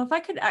thought, you know, if I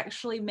could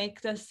actually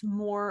make this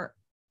more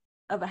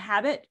of a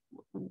habit,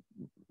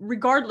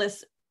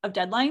 regardless of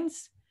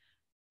deadlines,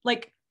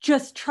 like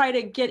just try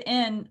to get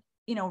in,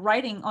 you know,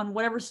 writing on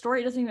whatever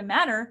story, it doesn't even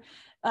matter.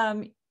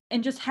 And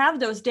just have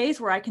those days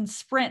where I can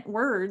sprint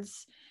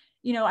words,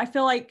 you know, I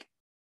feel like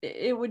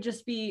it would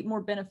just be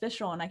more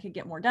beneficial and I could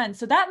get more done.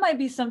 So that might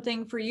be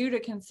something for you to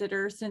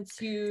consider,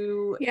 since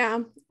you. Yeah.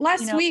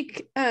 Last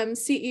week,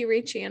 C.E.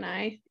 Ricci and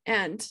I,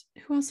 and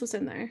who else was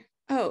in there?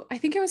 Oh, I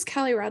think it was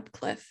Kelly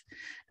Radcliffe.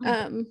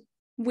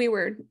 We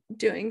were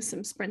doing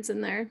some sprints in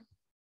there.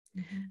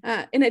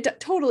 And it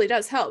totally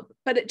does help,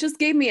 but it just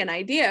gave me an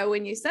idea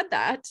when you said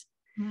that.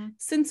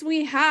 Since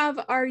we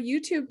have our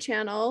YouTube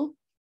channel,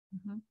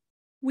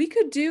 we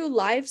could do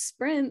live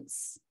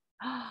sprints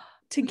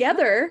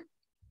together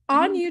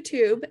on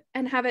YouTube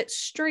and have it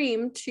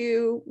stream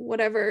to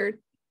whatever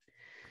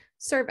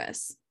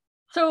service.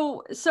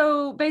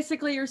 So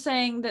basically you're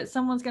saying that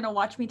someone's going to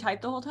watch me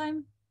type the whole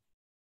time?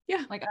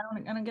 Yeah. Like,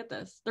 I don't get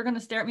this. They're going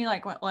to stare at me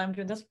like, well, I'm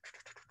doing this.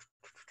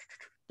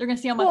 They're going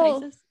to see all my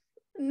faces.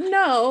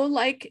 No,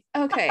 like,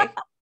 okay.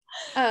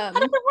 How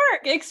does it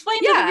work? Explain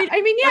to the reader.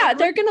 I mean, yeah,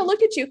 they're going to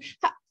look at you.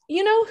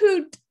 You know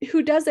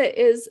who does it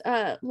is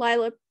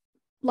Lyra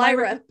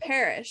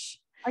Parrish.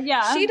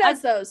 Yeah. She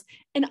does those.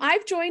 And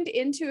I've joined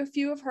into a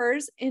few of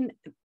hers, and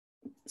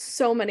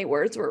so many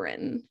words were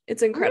written.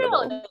 It's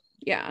incredible. Really?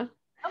 Yeah.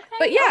 Okay.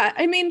 But yeah,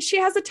 I mean, she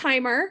has a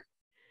timer,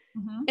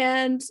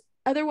 and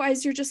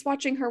otherwise you're just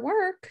watching her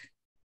work.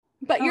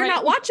 But you're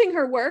not watching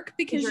her work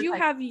because you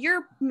have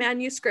your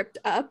manuscript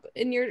up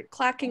and you're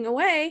clacking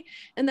away,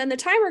 and then the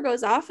timer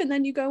goes off, and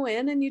then you go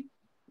in and you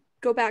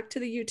go back to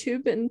the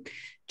YouTube and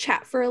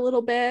chat for a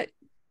little bit,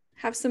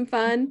 have some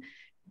fun,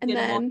 and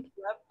then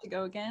to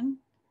go again.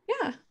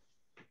 Yeah.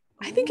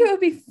 I think it would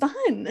be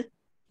fun.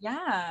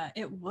 Yeah,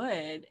 it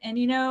would. And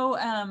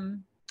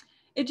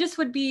it just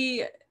would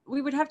be,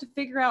 we would have to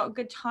figure out a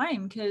good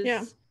time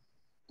because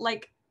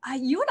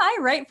you and I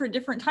write for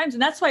different times.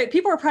 And that's why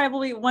people are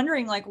probably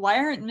wondering, like, why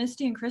aren't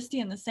Misty and Christy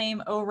in the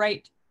same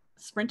right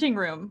sprinting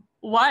room?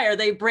 Why are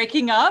they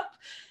breaking up?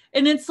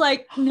 And it's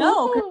like,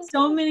 no, because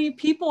so many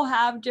people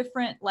have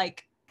different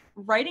like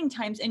writing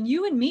times, and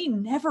you and me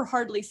never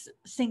hardly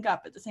sync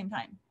up at the same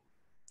time.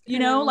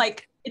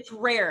 Like it's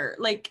rare.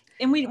 Like,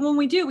 and when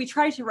we do, we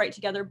try to write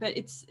together, but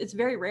it's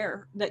very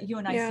rare that you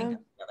and I sync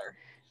up together.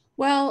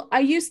 Well, I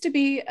used to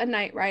be a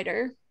night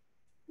writer.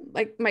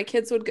 Like my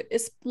kids would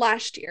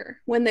last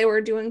year when they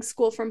were doing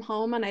school from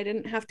home and I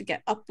didn't have to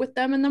get up with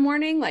them in the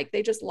morning, like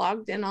they just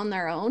logged in on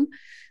their own.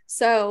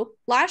 So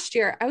last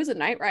year I was a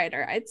night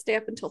writer. I'd stay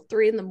up until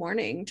 3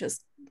 a.m.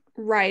 just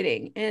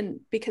writing, and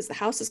because the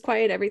house is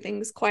quiet,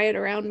 everything's quiet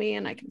around me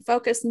and I can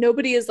focus.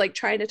 Nobody is like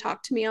trying to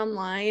talk to me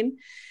online.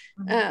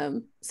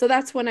 So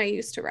that's when I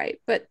used to write.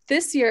 But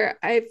this year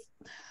I've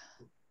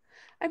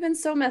been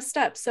so messed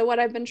up. So what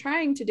I've been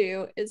trying to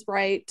do is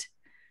write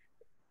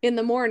in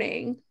the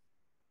morning,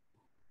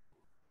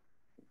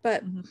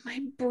 but my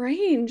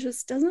brain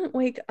just doesn't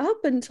wake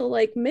up until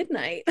like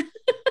midnight.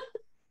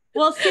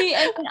 Well, see,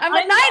 and I'm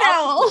a night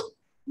owl.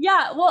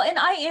 Yeah, well, and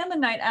I am a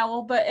night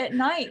owl, but at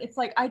night it's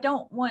like I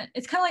don't want,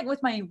 it's kind of like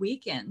with my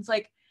weekends,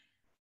 like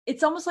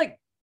it's almost like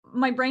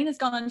my brain has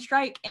gone on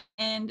strike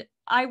and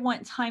I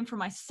want time for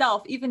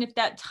myself, even if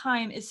that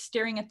time is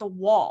staring at the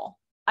wall.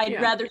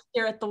 I'd rather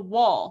stare at the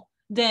wall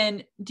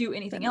than do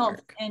anything else.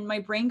 And my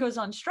brain goes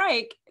on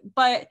strike.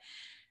 But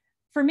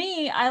for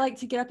me, I like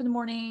to get up in the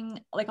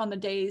morning, like on the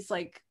days,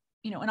 like,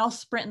 and I'll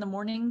sprint in the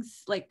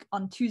mornings, like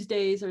on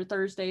Tuesdays or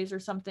Thursdays or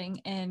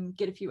something, and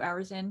get a few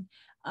hours in.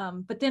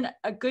 But then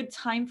a good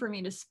time for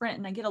me to sprint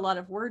and I get a lot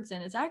of words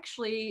in is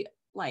actually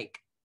like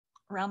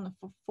around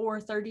the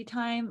 4:30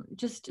 time,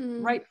 just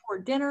right before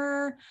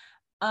dinner.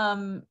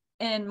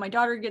 And my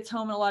daughter gets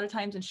home a lot of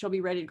times and she'll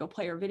be ready to go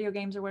play her video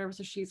games or whatever.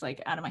 So she's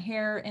like out of my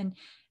hair.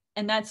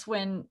 And that's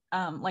when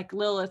like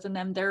Lilith and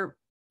them, they're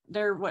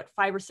what,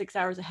 5 or 6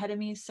 hours ahead of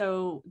me.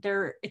 So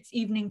it's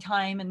evening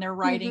time and they're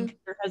writing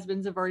because their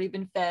husbands have already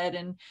been fed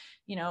and,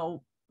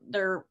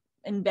 they're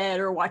in bed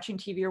or watching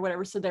TV or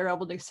whatever. So they're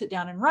able to sit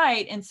down and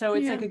write. And so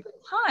it's like a good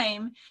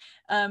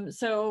time.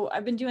 So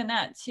I've been doing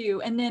that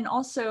too. And then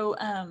also,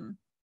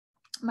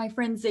 my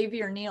friend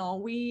Xavier Neal,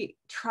 we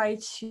try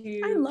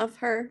to, I love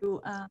her.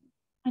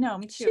 I know,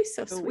 me too. She's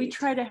so sweet. We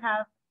try to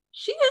have,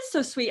 she is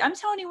so sweet. I'm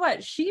telling you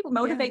what, she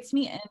motivates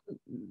me and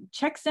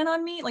checks in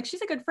on me. Like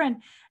she's a good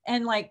friend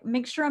and like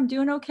make sure I'm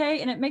doing okay.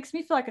 And it makes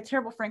me feel like a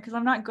terrible friend because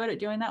I'm not good at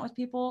doing that with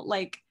people.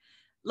 Like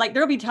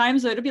there'll be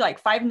times that it'll be like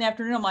 5 PM.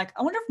 I'm like,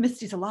 I wonder if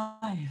Misty's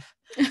alive.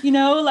 Like, you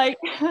know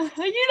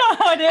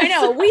how it is. I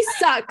know we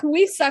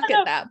suck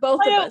at that.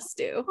 Both of us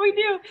do. We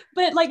do.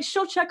 But like,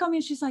 she'll check on me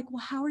and she's like,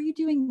 well, how are you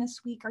doing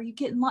this week? Are you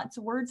getting lots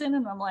of words in?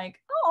 And I'm like,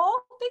 oh,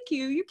 thank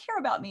you. You care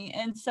about me.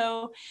 And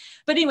so,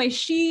 but anyway,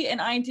 she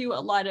and I do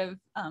a lot of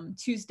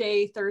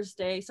Tuesday,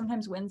 Thursday,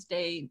 sometimes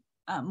Wednesday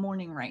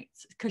morning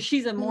writes because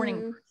she's a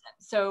morning person.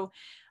 So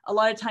a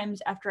lot of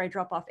times after I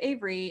drop off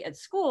Avery at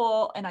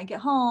school and I get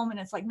home and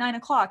it's like 9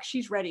 o'clock,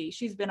 she's ready.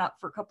 She's been up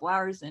for a couple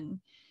hours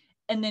and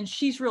then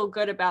she's real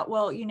good about,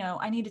 well,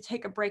 I need to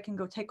take a break and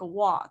go take a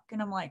walk.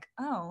 And I'm like,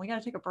 oh, we got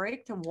to take a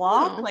break to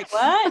walk? Oh. Like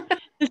what?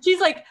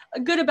 She's like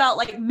good about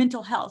like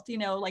mental health,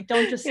 like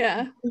don't just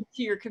go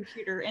to your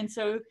computer. And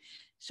so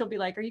she'll be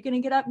like, are you going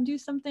to get up and do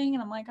something?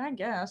 And I'm like, I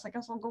guess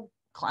I'll go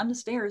climb the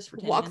stairs for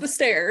 10 walk minutes. The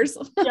stairs.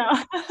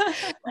 Yeah.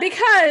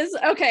 Because,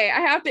 okay, I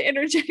have to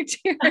interject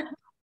here.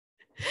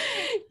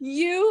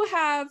 You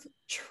have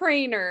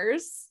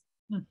trainers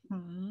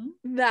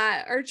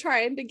that are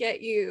trying to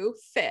get you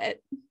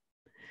fit.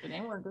 It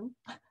ain't working.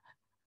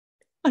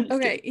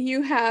 Okay, kidding.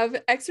 You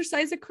have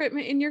exercise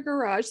equipment in your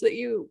garage that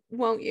you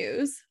won't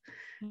use.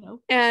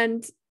 Nope.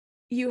 And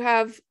you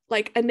have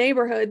like a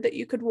neighborhood that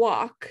you could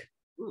walk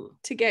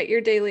to get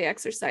your daily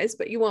exercise,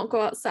 but you won't go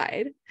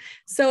outside.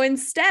 So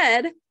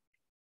instead,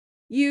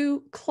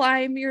 you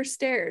climb your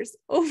stairs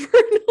over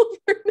and over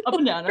and up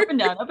and down, up and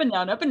down, up and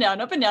down, up and down,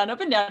 up and down,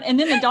 up and down. And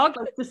then the dog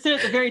likes to sit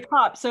at the very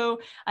top.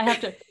 So I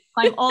have to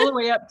climb all the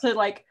way up to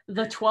like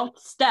the 12th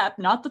step,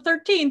 not the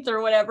 13th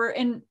or whatever.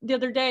 And the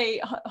other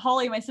day,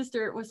 Holly, my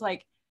sister, was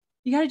like,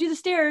 you got to do the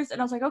stairs. And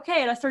I was like,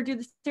 okay. And I started doing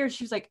the stairs.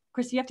 She was like,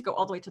 Chris, you have to go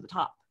all the way to the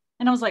top.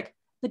 And I was like,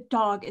 the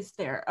dog is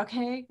there.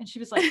 Okay. And she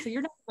was like, so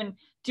you're not even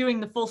doing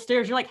the full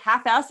stairs. You're like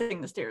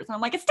half-assing the stairs. And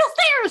I'm like, it's still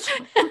stairs.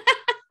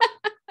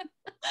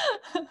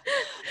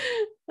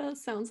 That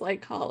sounds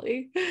like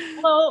Holly.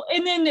 Well,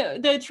 and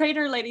then the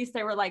trainer ladies,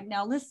 they were like,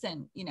 now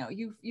listen,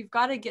 you've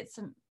got to get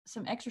some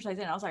exercise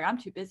in. I was like, I'm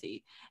too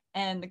busy.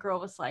 And the girl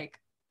was like,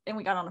 and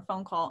we got on a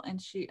phone call,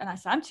 and I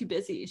said, I'm too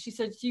busy. She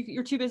said,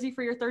 you're too busy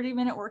for your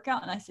 30-minute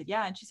workout. And I said,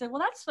 yeah. And she said, well,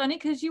 that's funny,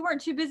 because you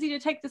weren't too busy to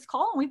take this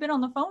call, and we've been on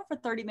the phone for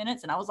 30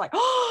 minutes. And I was like,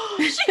 oh,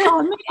 she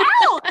called me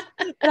out.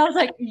 And I was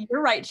like,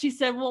 you're right. She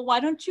said, well, why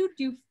don't you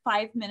do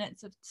 5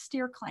 minutes of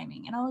stair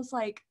climbing? And I was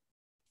like,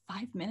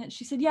 5 minutes?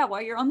 She said, yeah,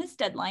 while you're on this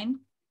deadline,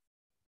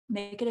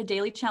 make it a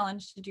daily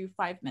challenge to do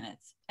 5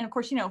 minutes. And of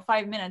course,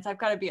 5 minutes, I've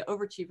got to be an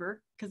overachiever,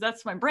 because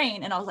that's my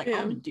brain. And I was like,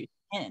 I'm going to do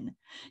 10,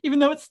 even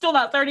though it's still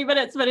not 30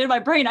 minutes, but in my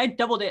brain, I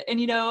doubled it. And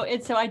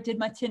so I did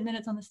my 10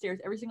 minutes on the stairs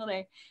every single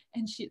day.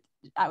 And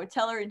I would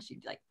tell her, and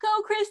she'd be like,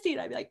 go Christy. And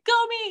I'd be like,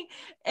 go me.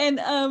 And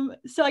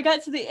so I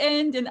got to the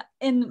end,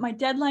 and my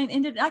deadline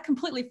ended. And I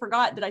completely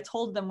forgot that I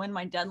told them when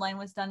my deadline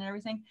was done and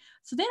everything.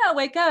 So then I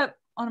wake up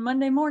on a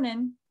Monday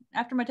morning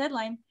after my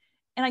deadline,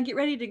 and I get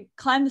ready to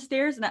climb the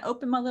stairs, and I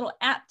open my little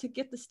app to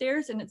get the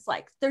stairs, and it's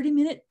like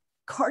 30-minute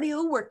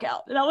cardio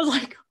workout. And I was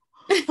like,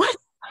 what?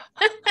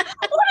 What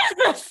is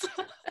this?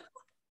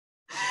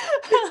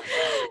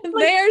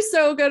 They are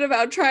so good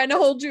about trying to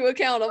hold you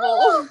accountable.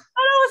 And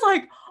I was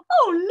like,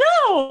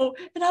 oh no.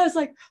 And I was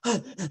like,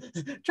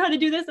 trying to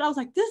do this. And I was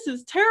like, this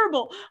is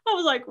terrible. I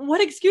was like, what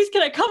excuse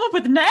can I come up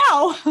with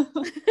now?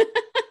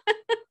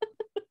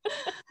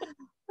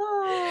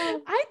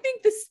 I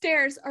think the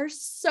stairs are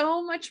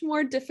so much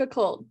more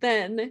difficult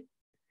than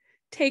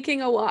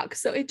taking a walk.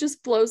 So it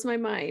just blows my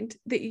mind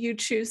that you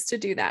choose to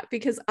do that,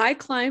 because I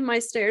climb my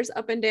stairs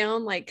up and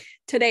down. Like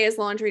today is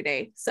laundry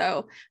day,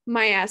 so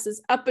my ass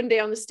is up and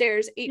down the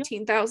stairs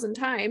 18,000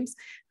 times.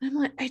 And I'm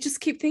like, I just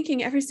keep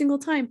thinking every single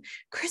time,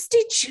 Christy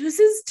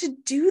chooses to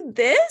do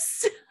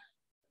this.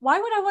 Why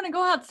would I want to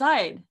go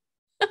outside?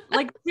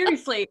 Like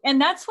seriously.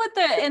 And that's what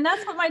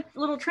my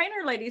little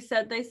trainer lady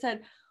said. They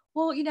said,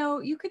 well,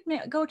 you could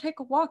go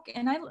take a walk.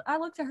 And I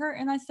looked at her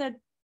and I said,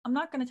 I'm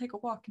not going to take a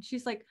walk. And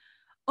she's like,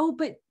 oh,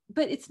 but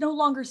it's no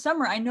longer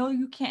summer. I know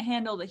you can't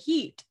handle the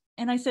heat.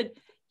 And I said,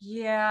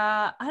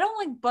 yeah, I don't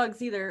like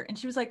bugs either. And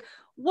she was like,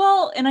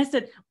 well, and I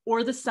said,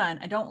 or the sun.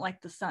 I don't like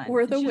the sun.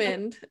 Or the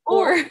wind. Like,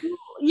 or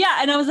yeah.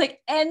 And I was like,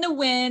 and the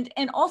wind.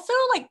 And also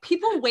like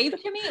people wave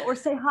to me or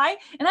say hi.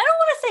 And I don't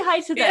want to say hi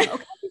to them.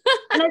 Okay.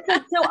 And I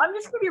said, so I'm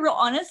just gonna be real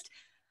honest.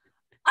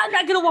 I'm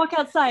not gonna walk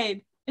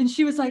outside. And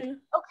she was like,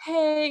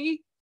 okay,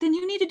 then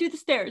you need to do the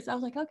stairs. I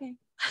was like, okay.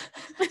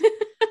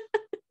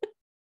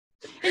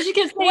 And she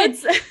kept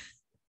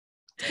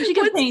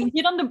saying,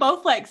 get on the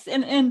Bowflex.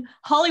 And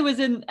Holly was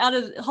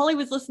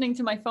listening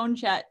to my phone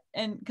chat,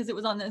 and because it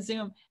was on the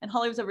Zoom, and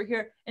Holly was over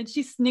here and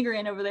she's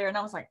sniggering over there. And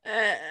I was like,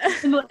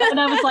 and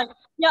I was like,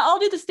 yeah, I'll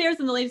do the stairs.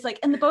 And the lady's like,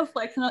 and the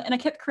Bowflex. And I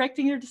kept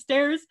correcting her to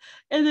stairs.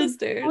 And then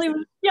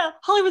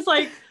Holly was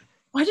like,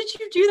 why did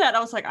you do that?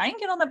 I was like, I didn't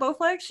get on the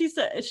Bowflex. She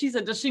said,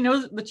 does she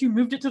know that you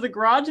moved it to the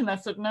garage? And I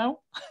said, no.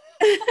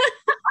 I'm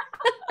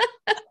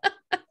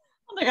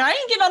like, I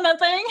didn't get on that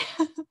thing.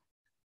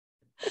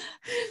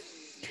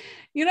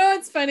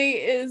 What's funny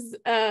is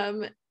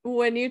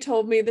when you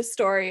told me the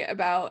story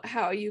about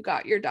how you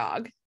got your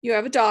dog. You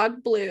have a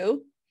dog,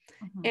 Blue,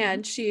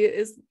 and she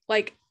is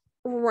like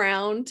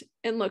round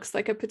and looks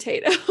like a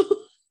potato.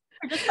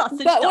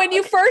 But when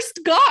you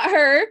first got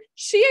her,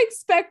 she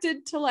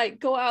expected to like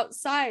go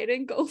outside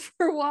and go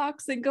for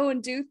walks and go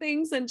and do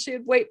things, and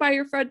she'd wait by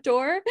your front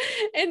door,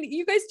 and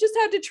you guys just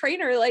had to train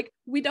her like,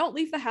 we don't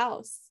leave the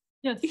house.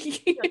 Yes.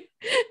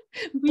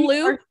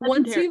 Blue,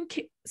 once you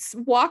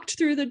walked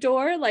through the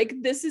door, like,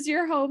 this is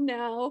your home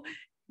now,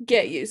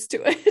 get used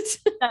to it.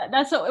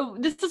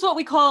 This is what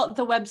we call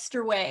the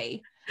Webster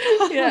way.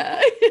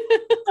 Yeah.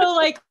 So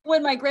like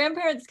when my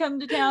grandparents come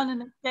to town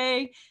and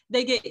they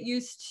get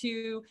used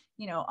to,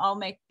 I'll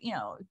make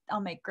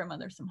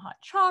grandmother some hot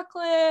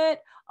chocolate.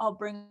 I'll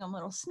bring them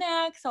little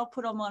snacks. I'll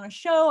put them on a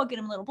show. I'll get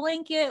them a little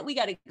blanket. We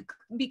got to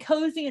be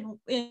cozy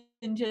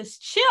and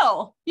just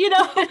chill.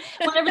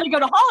 Whenever they go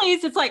to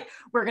Holly's, it's like,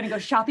 we're going to go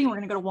shopping. We're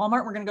going to go to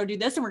Walmart. We're going to go do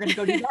this and we're going to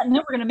go do that. And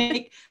then we're going to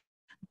make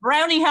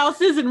brownie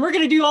houses and we're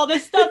going to do all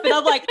this stuff. And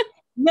I'm like,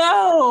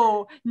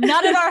 no,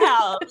 not at our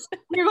house.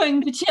 We're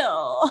going to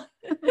chill.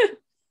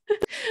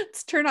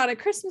 Let's turn on a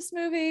Christmas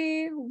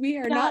movie. We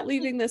are not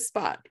leaving this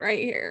spot right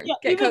here. Yeah,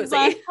 get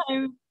cozy.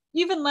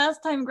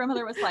 Last time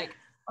grandmother was like,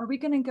 are we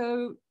going to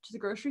go to the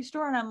grocery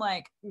store? And I'm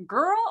like,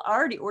 girl, I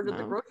already ordered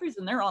the groceries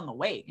and they're on the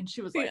way. And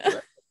she was like,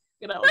 I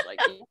was like,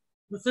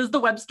 this is the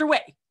Webster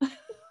way. I'm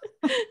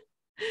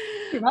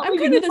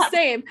kind of the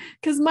same,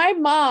 because my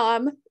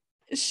mom,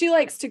 she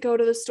likes to go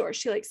to the store.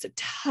 She likes to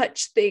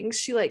touch things.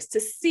 She likes to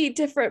see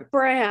different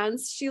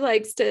brands. She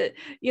likes to,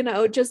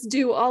 just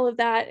do all of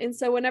that. And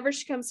so whenever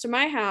she comes to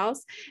my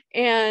house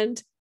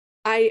and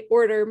I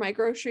order my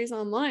groceries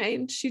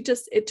online,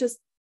 it just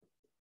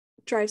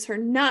drives her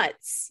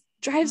nuts,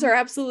 drives her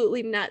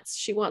absolutely nuts.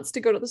 She wants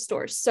to go to the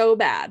store so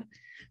bad.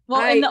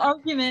 Well, and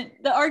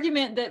the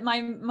argument that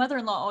my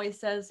mother-in-law always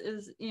says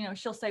is,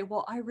 she'll say,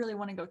 well, I really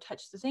want to go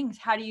touch the things.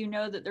 How do you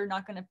know that they're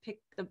not going to pick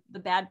the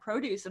bad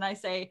produce? And I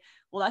say,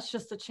 well, that's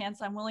just a chance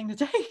I'm willing to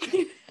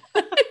take.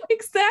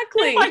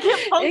 Exactly. I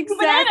get funky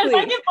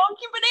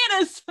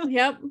bananas.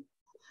 Yep.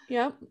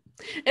 Yep.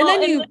 And Well,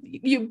 then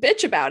you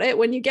bitch about it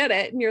when you get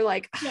it and you're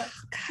like, oh, yeah,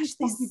 gosh,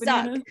 they funky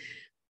suck. bananas.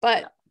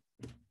 But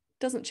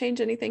doesn't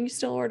change anything. You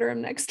still order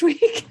them next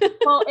week.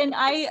 Well, and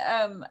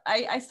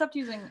I stopped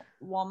using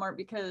Walmart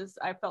because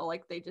I felt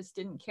like they just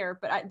didn't care.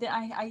 But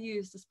I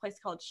used this place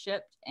called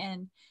Shipped,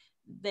 and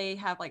they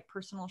have like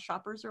personal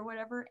shoppers or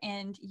whatever,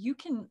 and you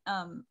can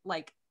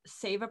like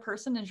save a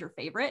person as your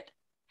favorite.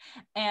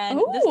 And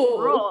this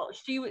girl,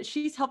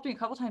 she's helped me a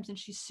couple times, and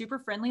she's super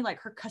friendly. Like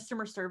her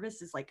customer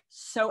service is like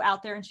so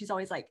out there, and she's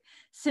always like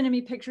sending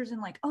me pictures and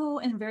like, oh,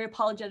 and very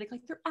apologetic,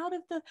 like they're out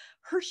of the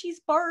Hershey's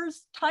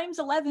bars times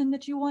 11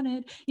 that you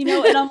wanted, you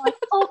know. And I'm like,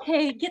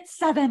 okay, get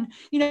 7,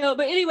 you know.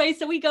 But anyway,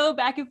 so we go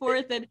back and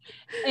forth,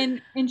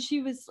 and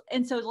she was,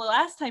 and so the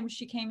last time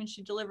she came and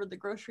she delivered the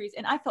groceries,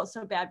 and I felt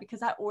so bad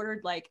because I ordered,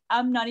 like,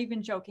 I'm not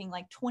even joking,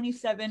 like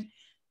 27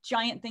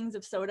 giant things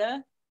of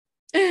soda.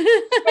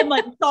 And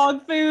like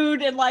dog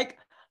food and like,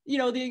 you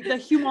know, the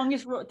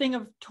humongous thing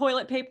of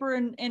toilet paper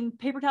and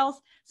paper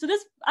towels. So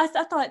this, I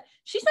thought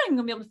she's not even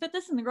gonna be able to fit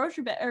this in the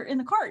grocery bag or in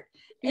the cart.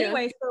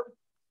 Anyway, so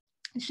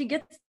she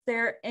gets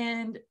there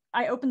and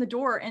I open the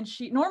door, and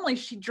normally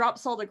she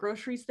drops all the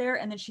groceries there,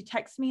 and then she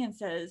texts me and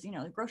says, you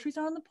know, the groceries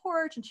are on the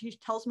porch, and she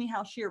tells me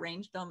how she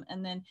arranged them,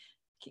 and then,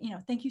 you know,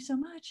 thank you so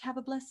much, have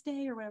a blessed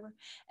day or whatever.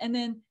 And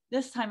then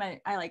this time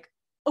I like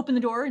opened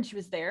the door and she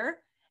was there.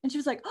 And she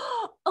was like,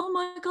 oh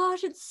my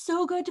gosh, it's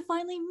so good to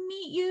finally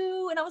meet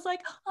you. And I was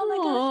like, oh my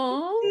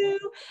gosh,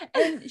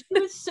 thank you. And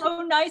she was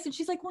so nice. And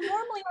she's like, well,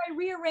 normally I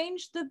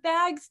rearrange the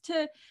bags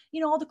to,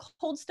 you know, all the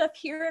cold stuff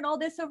here and all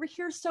this over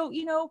here. So,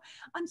 you know,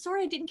 I'm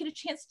sorry I didn't get a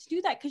chance to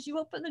do that because you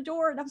opened the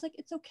door. And I was like,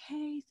 it's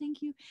okay,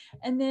 thank you.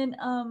 And then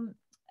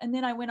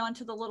I went on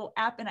to the little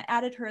app and I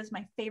added her as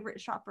my favorite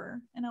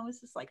shopper. And I was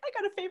just like, I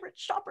got a favorite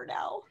shopper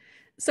now.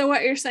 So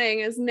what you're saying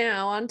is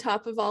now, on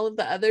top of all of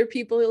the other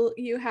people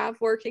you have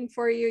working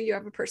for you, you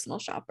have a personal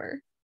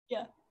shopper.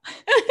 Yeah.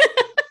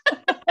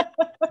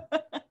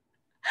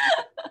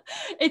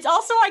 It's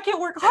also, I can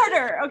work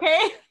harder.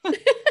 Okay.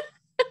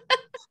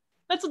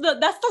 That's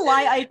the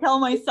lie I tell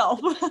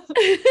myself.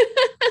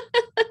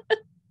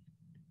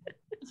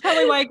 It's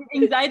probably why I get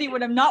anxiety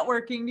when I'm not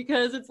working,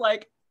 because it's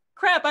like,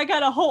 crap, I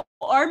got a whole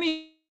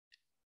army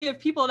of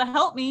people to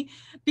help me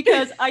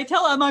because I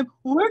tell them I'm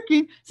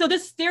working. So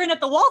this staring at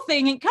the wall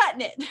thing ain't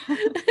cutting it.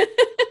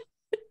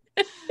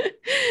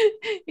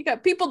 You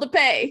got people to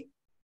pay.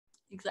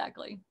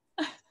 Exactly.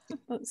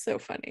 That's so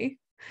funny.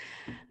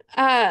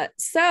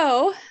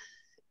 So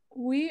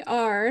we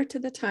are to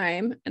the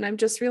time, and I'm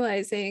just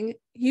realizing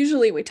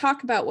usually we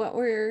talk about what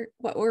we're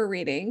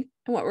reading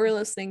and what we're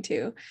listening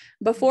to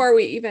before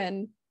we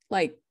even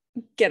like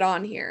get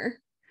on here.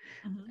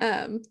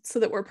 So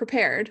that we're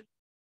prepared.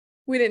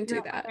 We didn't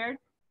do that. Prepared?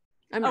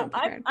 I'm not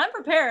prepared. I'm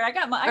prepared. I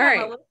got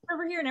my list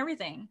over here and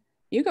everything.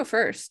 You go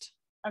first.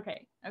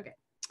 Okay.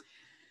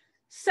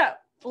 So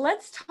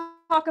let's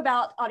talk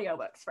about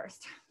audiobooks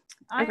first.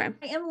 I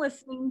am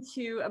listening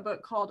to a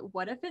book called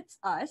What If It's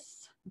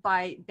Us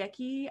by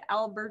Becky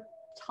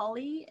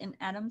Albertalli and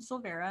Adam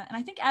Silvera. And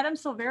I think Adam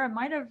Silvera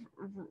might have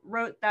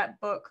wrote that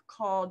book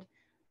called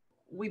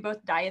We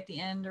Both Die at the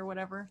End or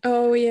whatever.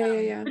 Oh,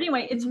 yeah. But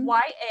anyway, it's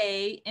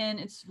YA and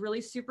it's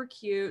really super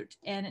cute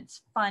and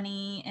it's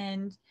funny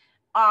and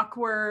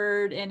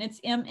awkward and it's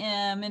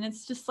and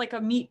it's just like a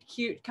meet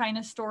cute kind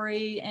of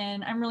story,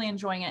 and I'm really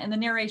enjoying it, and the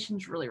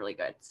narration's really, really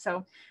good.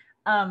 So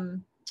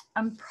I'm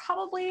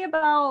probably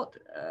about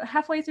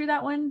halfway through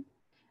that one.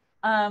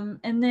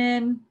 And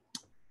then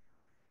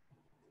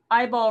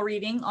eyeball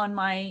reading on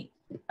my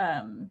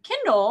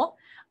Kindle,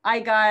 I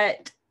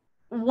got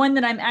one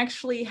that I'm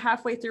actually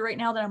halfway through right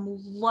now that I'm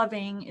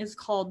loving, is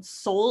called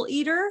Soul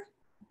Eater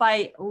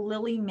by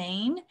Lily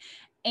Mayne.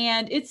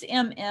 And it's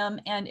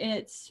and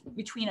it's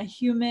between a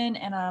human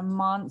and a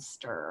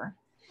monster.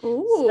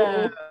 Ooh.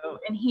 So,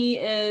 and he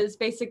is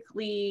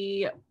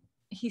basically,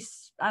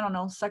 I don't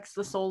know, sucks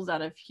the souls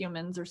out of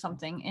humans or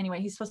something.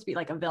 Anyway, he's supposed to be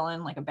like a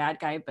villain, like a bad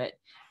guy, but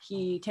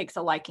he takes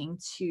a liking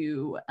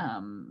to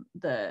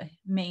the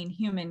main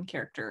human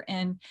character,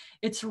 and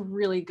it's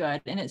really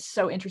good and it's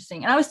so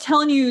interesting. And I was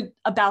telling you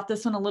about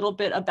this one a little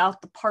bit,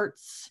 about the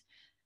parts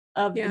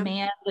of the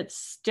man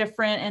that's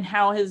different and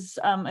how his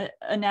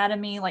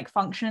anatomy like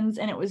functions,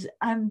 and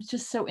I'm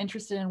just so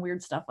interested in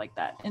weird stuff like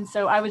that. And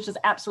so I was just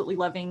absolutely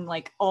loving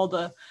like all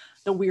the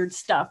weird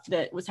stuff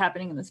that was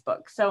happening in this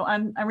book. So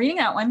I'm reading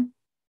that one,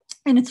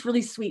 and it's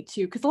really sweet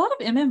too, because a lot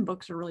of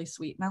books are really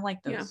sweet, and I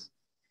like those.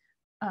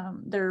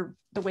 They're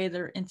the way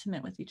they're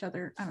intimate with each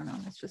other. I don't know,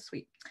 it's just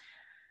sweet.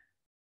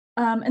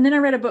 And then I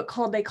read a book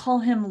called They Call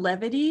Him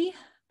Levity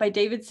by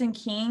Davidson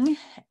King,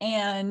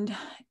 and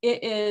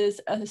it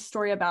is a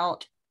story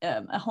about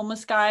a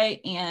homeless guy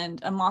and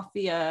a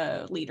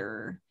mafia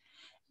leader.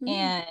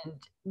 And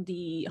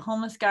the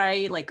homeless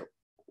guy like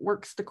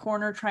works the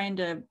corner trying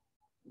to,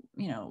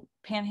 you know,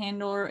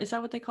 panhandle, or is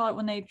that what they call it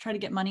when they try to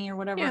get money or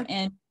whatever?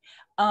 And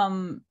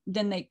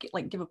then they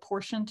like give a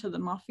portion to the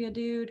mafia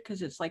dude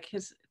because it's like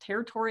his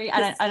territory.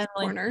 I don't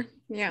really corner.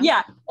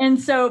 And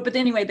so, but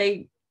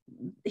anyway,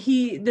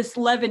 this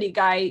Levity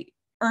guy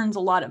earns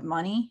a lot of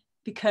money,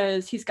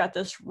 because he's got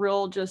this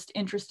real just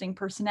interesting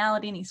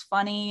personality and he's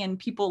funny and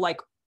people like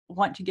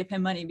want to give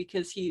him money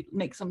because he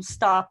makes them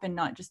stop and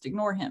not just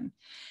ignore him.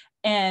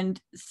 And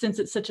since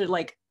it's such a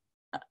like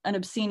an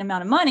obscene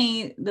amount of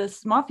money,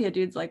 this mafia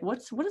dude's like, what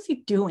is he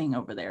doing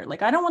over there?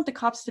 Like, I don't want the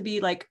cops to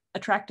be like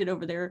attracted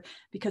over there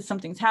because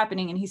something's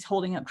happening and he's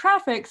holding up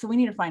traffic. So we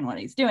need to find what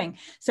he's doing.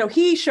 So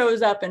he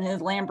shows up in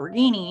his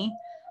Lamborghini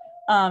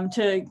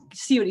to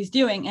see what he's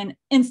doing and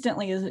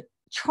instantly is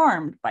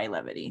charmed by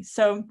levity.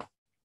 So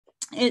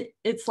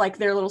it's like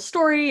their little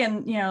story,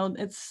 and you know,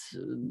 it's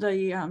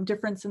the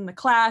difference in the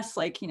class.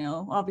 Like, you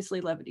know,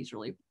 obviously levity's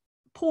really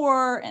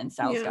poor and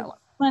Sal's got a lot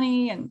of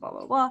money and blah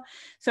blah blah.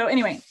 So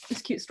anyway, it's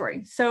a cute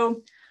story.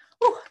 So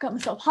got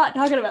myself hot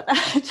talking about that.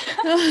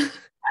 Having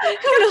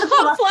a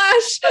hot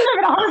flash. I'm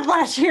having a hot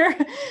flash here.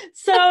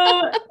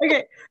 So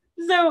okay,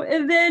 so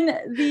and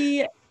then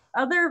the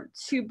other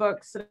two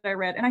books that I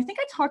read, and I think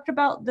I talked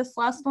about this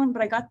last one,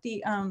 but I got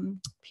the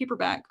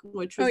paperback,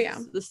 which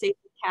was The Save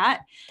the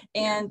Cat,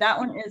 and that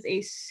one is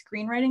a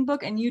screenwriting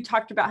book. And you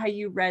talked about how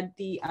you read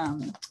the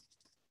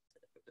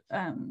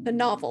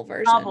novel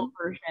version.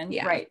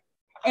 Right?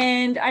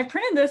 And I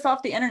printed this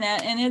off the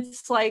internet, and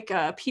it's like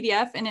a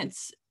PDF, and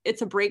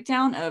it's a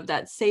breakdown of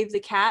that Save the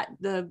Cat,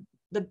 the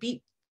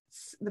beat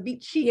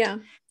sheet. Yeah,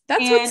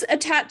 that's what's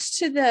attached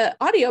to the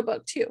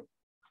audiobook too.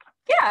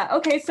 Yeah.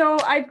 Okay. So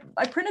I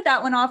printed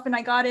that one off and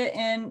I got it,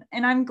 and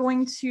I'm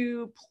going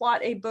to plot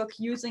a book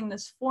using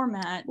this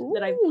format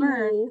that I've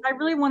learned. I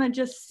really want to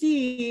just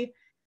see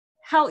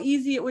how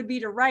easy it would be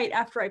to write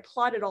after I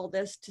plotted all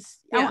this.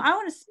 I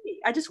want to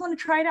see. I just want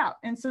to try it out.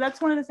 And so that's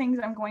one of the things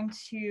I'm going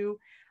to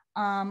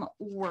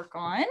work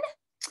on.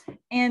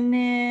 And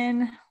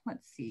then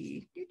let's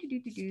see.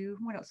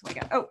 What else have I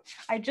got? Oh,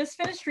 I just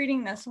finished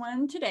reading this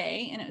one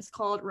today, and it's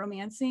called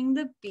Romancing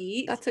the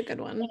Beat. That's a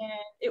good one. And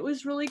it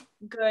was really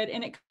good,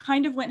 and it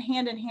kind of went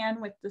hand in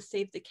hand with the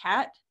Save the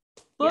Cat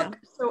book.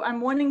 Yeah. So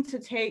I'm wanting to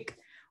take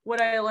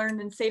what I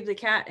learned in Save the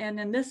Cat and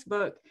in this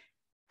book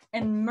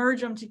and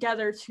merge them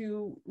together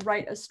to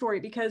write a story.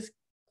 Because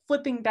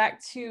flipping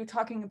back to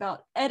talking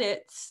about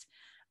edits,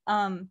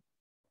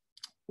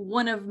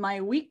 one of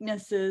my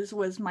weaknesses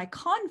was my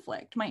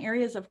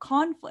areas of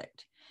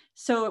conflict.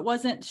 So it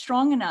wasn't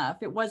strong enough.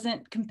 It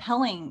wasn't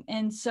compelling.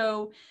 And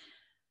so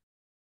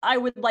I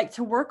would like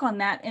to work on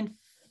that and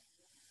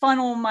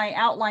funnel my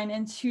outline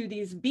into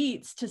these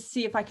beats to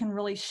see if I can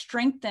really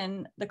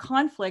strengthen the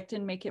conflict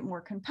and make it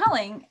more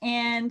compelling.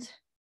 And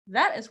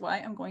that is why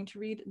I'm going to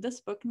read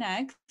this book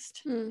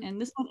next.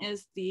 And this one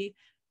is the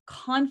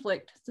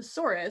Conflict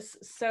Thesaurus.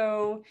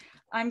 So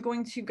I'm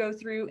going to go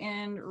through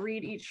and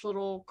read each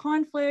little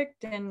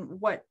conflict and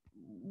what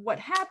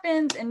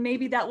happens, and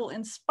maybe that will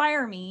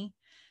inspire me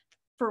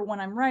for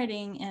when I'm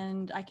writing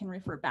and I can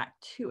refer back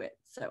to it.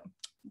 So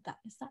that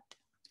is that.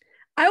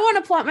 I want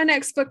to plot my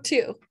next book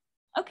too.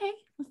 Okay,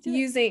 let's do it.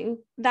 Using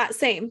that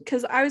same,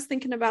 because I was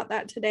thinking about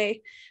that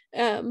today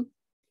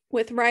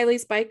with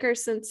Riley's Biker.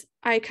 Since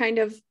I kind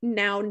of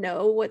now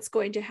know what's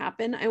going to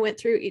happen, I went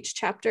through each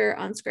chapter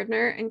on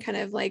Scrivener and kind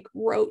of like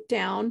wrote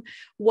down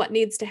what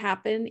needs to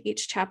happen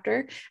each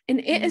chapter, and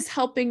it is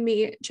helping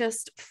me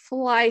just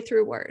fly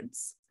through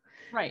words.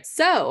 Right.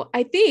 So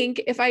I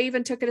think if I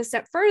even took it a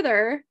step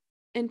further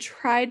and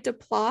tried to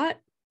plot,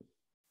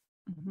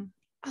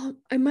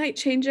 I might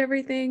change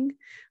everything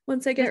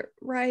once I get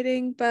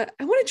writing, but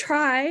I want to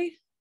try.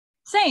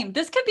 Same.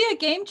 This could be a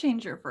game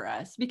changer for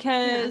us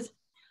because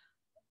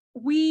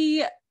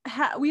we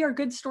are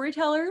good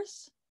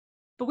storytellers,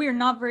 but we are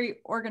not very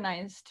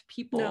organized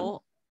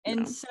people.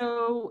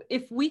 So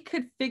if we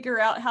could figure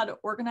out how to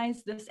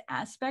organize this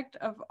aspect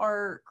of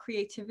our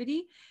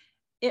creativity,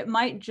 it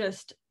might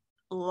just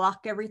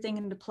lock everything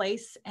into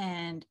place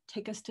and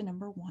take us to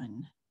number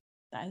one.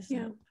 That is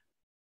hope.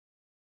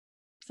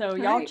 So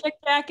y'all check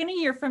back in a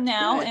year from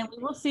now and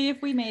we will see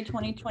if we made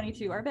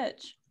 2022 our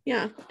bitch.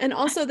 Yeah. And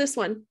also this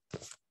one.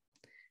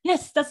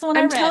 Yes, that's the one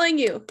I'm telling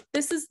you,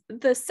 this is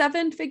the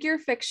 7-Figure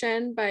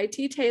Fiction by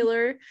T.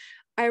 Taylor.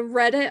 I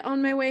read it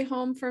on my way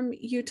home from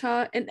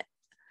Utah, and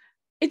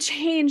it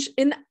changed.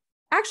 And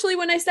actually,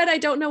 when I said I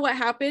don't know what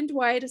happened,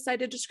 why I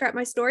decided to scrap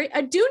my story,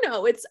 I do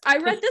know. I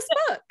read this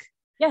book.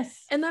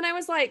 Yes. And then I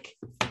was like,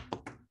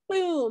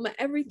 boom,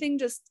 everything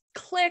just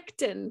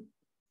clicked. And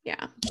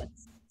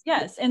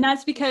Yes. And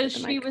that's because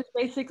she was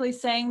basically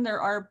saying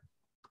there are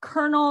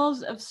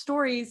kernels of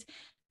stories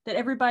that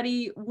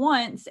everybody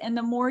wants, and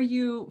the more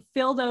you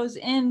fill those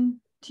in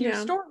to your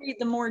story,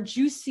 the more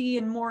juicy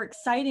and more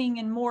exciting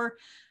and more,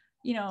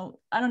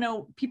 I don't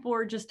know, people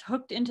are just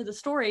hooked into the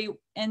story.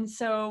 And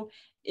so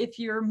if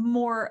you're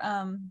more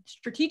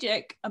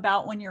strategic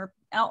about when you're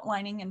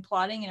outlining and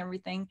plotting and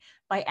everything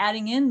by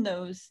adding in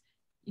those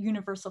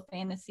universal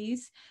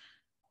fantasies,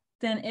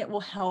 then it will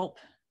help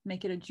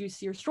make it a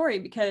juicier story.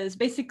 Because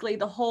basically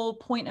the whole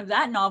point of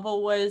that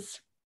novel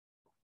was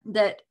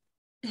that,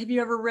 have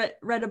you ever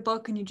read a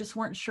book and you just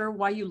weren't sure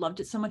why you loved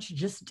it so much? You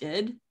just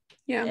did.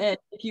 Yeah. And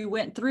if you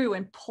went through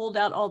and pulled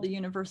out all the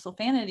universal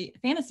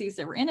fantasies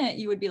that were in it,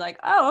 you would be like,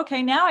 oh,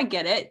 okay, now I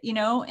get it,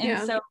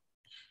 And so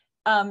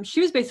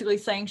she was basically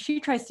saying she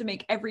tries to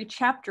make every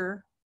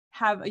chapter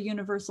have a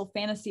universal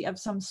fantasy of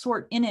some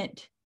sort in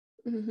it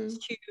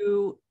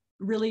to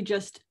really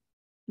just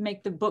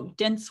make the book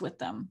dense with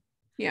them.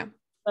 Yeah.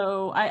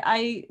 So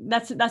I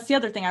that's the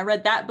other thing. I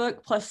read that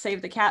book plus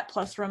Save the Cat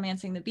plus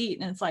Romancing the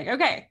Beat, and it's like,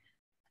 okay.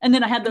 And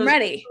then I had those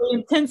really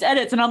intense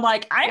edits, and I'm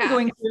like, I'm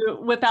going to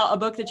whip out a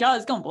book that y'all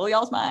is gonna blow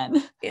y'all's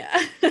mind.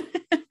 Yeah.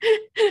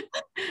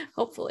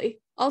 Hopefully.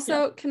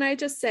 Also, can I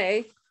just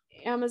say,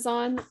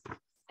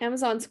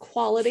 Amazon's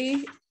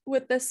quality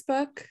with this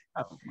book.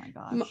 Oh my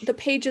gosh. The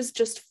pages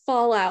just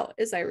fall out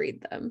as I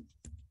read them.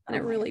 And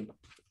it really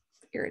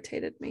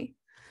irritated me.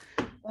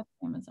 That's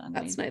Amazon.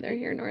 That's neither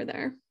here nor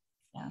there.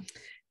 Yeah.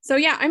 So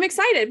yeah, I'm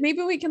excited.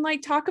 Maybe we can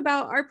like talk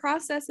about our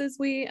process as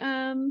we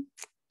actually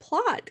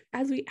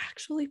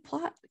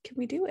plot. Can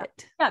we do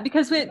it? Yeah,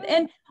 because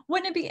and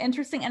wouldn't it be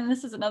interesting? And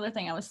this is another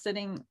thing. I was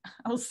sitting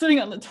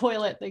on the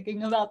toilet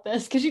thinking about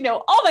this because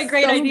all my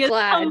great ideas.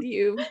 Glad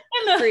you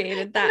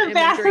created that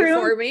imagery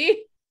for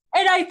me.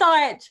 And I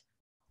thought,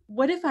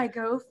 what if I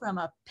go from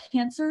a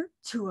pantser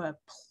to a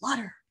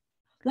plotter?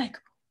 Like,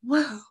 whoa.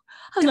 I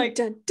was like,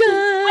 dun, dun.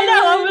 I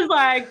know. I was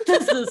like,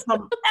 this is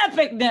some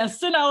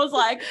epicness. And I was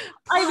like,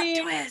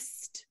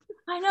 twist.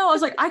 I know. I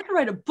was like, I could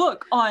write a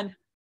book on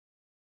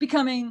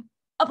becoming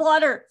a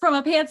plotter from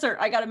a pantser.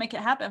 I got to make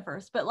it happen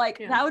first. But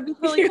that would be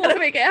really cool. You got to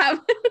make it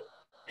happen.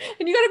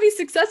 And you got to be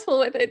successful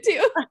with it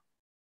too. But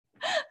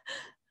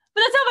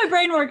that's how my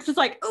brain works. It's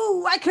like,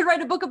 oh, I could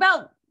write a book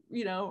about,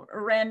 a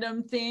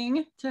random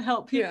thing to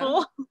help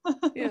people.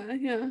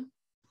 Yeah.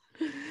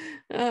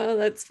 Oh,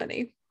 that's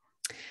funny.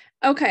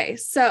 Okay,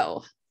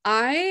 so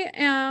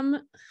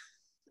I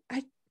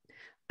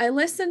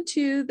listened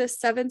to the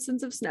 7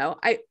 Sins of Snow.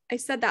 I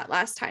said that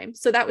last time.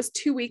 So that was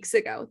 2 weeks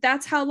ago.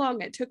 That's how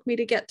long it took me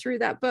to get through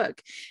that book.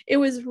 It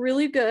was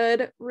really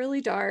good,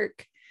 really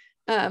dark,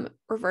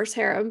 reverse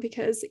harem,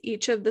 because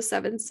each of the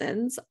 7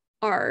 sins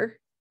are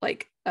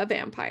like a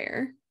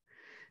vampire.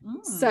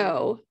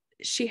 So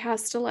she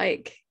has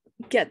to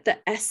get the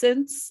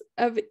essence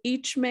of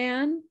each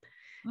man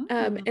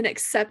and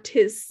accept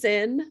his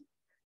sin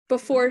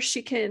before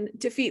she can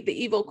defeat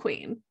the evil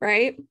queen,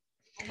 right?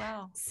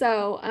 Wow.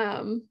 So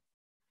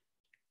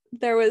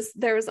there was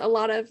a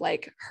lot of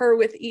her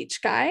with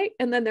each guy,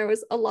 and then there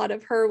was a lot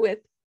of her with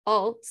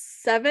all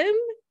 7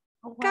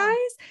 guys.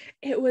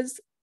 It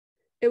was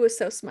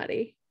so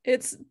smutty.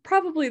 It's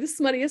probably the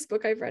smuttiest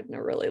book I've read in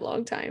a really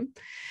long time.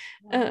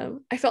 Wow.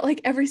 I felt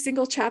like every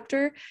single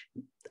chapter,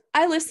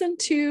 I listened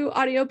to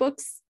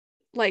audiobooks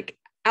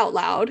out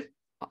loud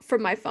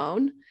from my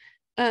phone.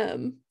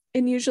 And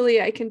usually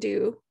I can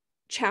do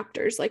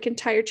chapters,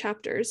 entire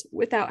chapters,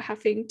 without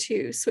having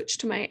to switch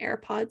to my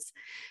AirPods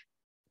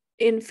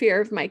in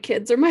fear of my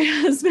kids or my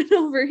husband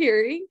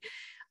overhearing.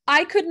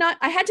 I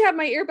had to have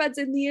my earbuds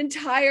in the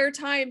entire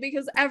time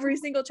because every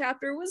single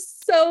chapter was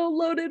so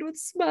loaded with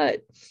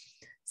smut.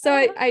 So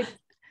I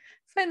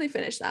finally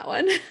finished that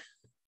one.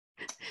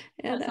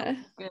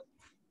 And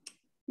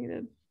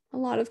needed a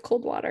lot of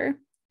cold water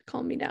to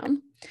calm me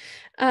down.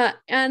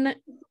 And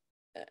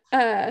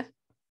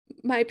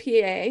my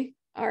PA,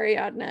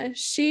 Ariadna,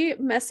 she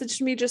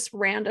messaged me just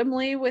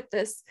randomly with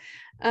this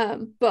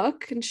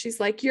book, and she's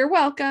like, "You're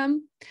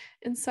welcome."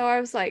 And so I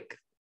was like,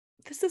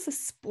 this is a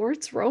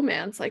sports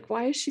romance.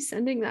 Why is she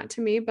sending that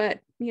to me?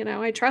 But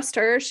I trust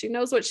her. She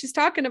knows what she's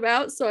talking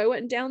about. So I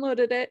went and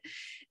downloaded it,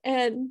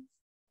 and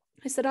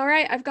I said, "All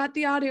right, I've got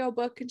the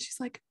audiobook." And she's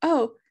like,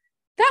 "Oh,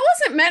 that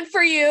wasn't meant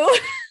for you."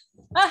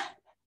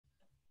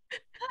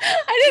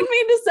 I didn't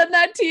mean to send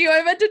that to you.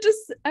 I meant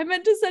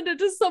to send it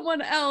to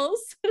someone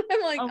else.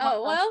 I'm like,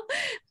 oh well,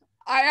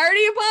 I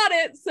already bought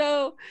it.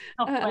 So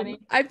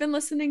I've been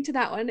listening to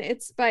that one.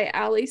 It's by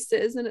Ali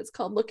Siz, and it's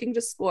called Looking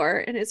to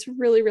Score, and it's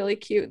really, really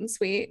cute and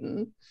sweet.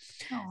 And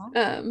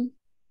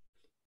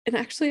and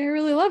actually I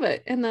really love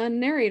it. And the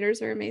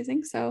narrators are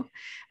amazing. So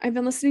I've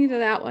been listening to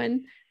that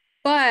one.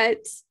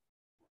 But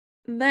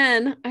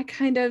then I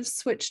kind of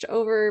switched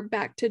over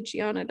back to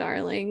Gianna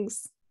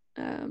Darling's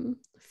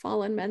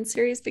Fallen Men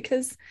series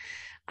because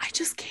I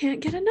just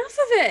can't get enough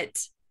of it.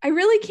 I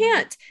really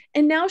can't.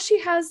 And now she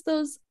has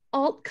those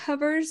alt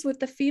covers with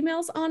the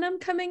females on them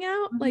coming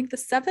out, like the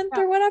 7th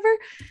or whatever.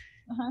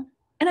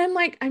 And I'm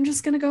like, I'm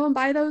just gonna go and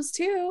buy those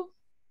too.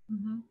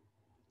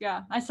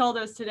 Yeah, I saw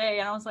those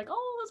today and I was like,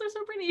 oh, those are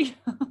so pretty.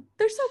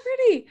 They're so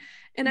pretty.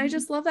 And I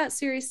just love that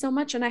series so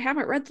much. And I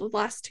haven't read the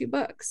last 2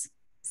 books.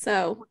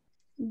 So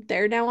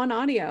they're now on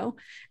audio.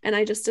 And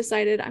I just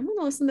decided I'm going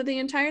to listen to the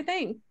entire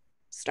thing,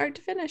 start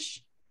to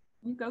finish.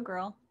 You go,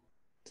 girl.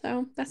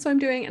 So that's what I'm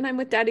doing. And I'm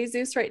with Daddy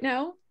Zeus right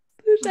now.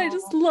 Which I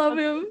just love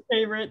him.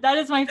 Favorite. That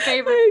is my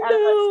favorite.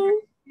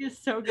 He is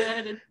so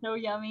good. It's so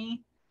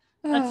yummy.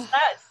 That's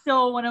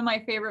still one of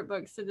my favorite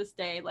books to this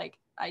day.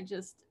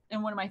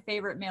 And one of my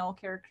favorite male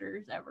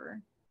characters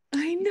ever.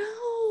 I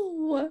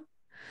know.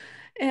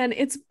 And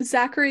it's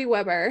Zachary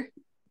Weber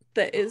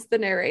that is the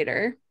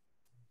narrator.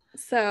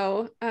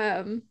 So,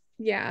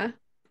 yeah.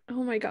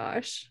 Oh my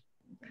gosh.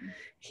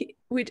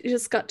 We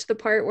just got to the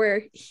part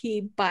where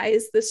he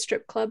buys the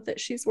strip club that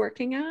she's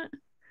working at.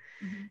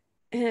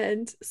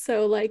 And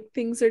so like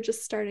things are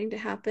just starting to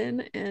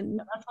happen, and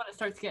That's when it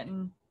starts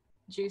getting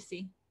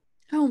juicy.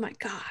 oh my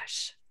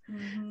gosh,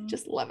 Mm-hmm.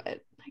 just love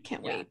it. I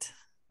can't wait.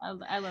 I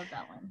love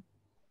that one.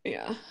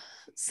 Yeah.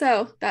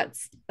 So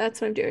that's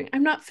what I'm doing.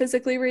 I'm not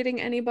physically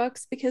reading any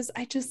books because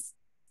I just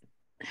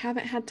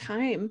haven't had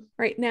time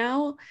right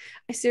now.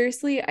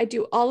 I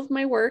do all of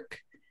my work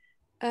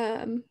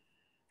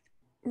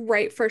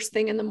right first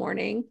thing in the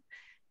morning.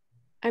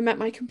 I'm at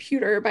my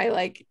computer by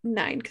like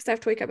 9 because I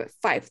have to wake up at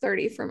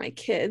 5:30 for my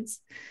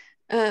kids.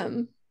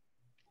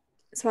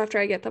 So after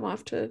I get them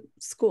off to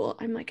school,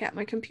 I'm like at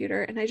my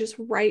computer and I just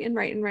write and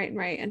write and write and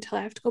write until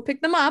I have to go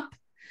pick them up.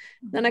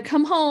 Then I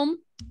come home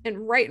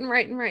and write and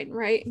write and write and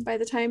write. And by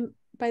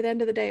the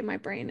end of the day, my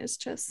brain is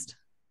just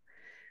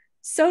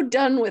so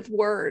done with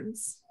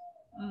words.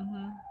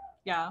 Mm-hmm.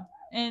 Yeah.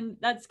 And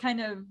that's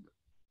kind of,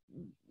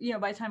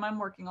 by the time I'm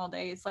working all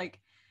day, it's like,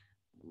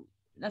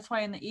 that's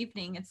why in the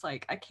evening, it's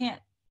like, I can't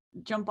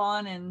jump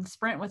on and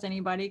sprint with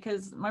anybody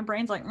because my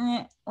brain's like,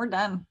 we're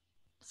done.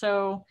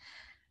 So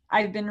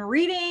I've been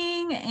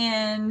reading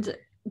and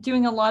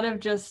doing a lot of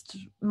just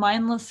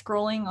mindless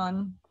scrolling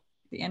on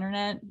the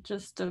internet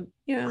just to,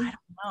 I don't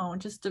know,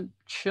 just to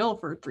chill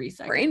for 3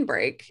 seconds. Brain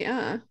break.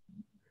 Yeah,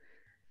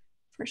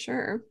 for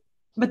sure.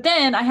 But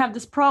then I have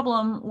this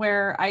problem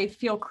where I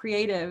feel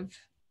creative.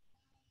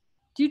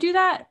 Do you do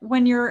that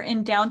when you're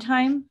in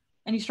downtime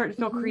and you start to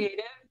feel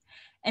creative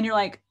and you're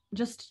like,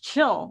 just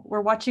chill.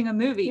 We're watching a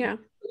movie. Yeah.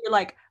 You're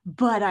like,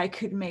 but I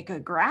could make a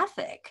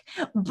graphic,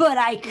 but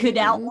I could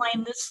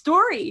outline the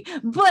story,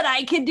 but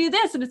I could do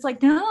this. And it's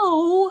like,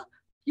 no,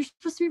 you're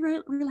supposed to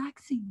be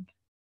relaxing.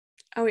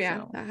 Oh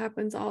yeah, that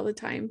happens all the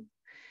time.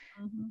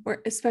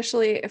 Or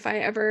especially if I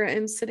ever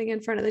am sitting in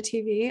front of the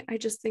TV, I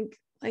just think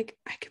like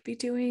I could be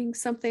doing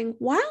something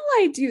while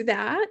I do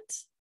that.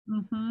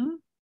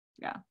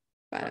 Yeah.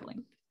 But totally.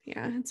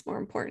 Yeah, it's more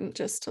important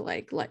just to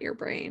like let your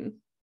brain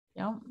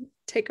Yeah.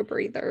 take a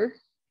breather.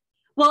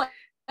 Well,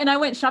 and I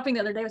went shopping the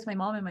other day with my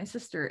mom and my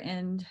sister.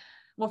 And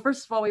well,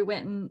 first of all, we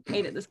went and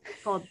ate at this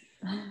called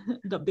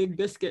the Big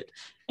Biscuit.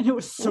 And it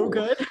was so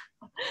good.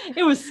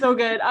 It was so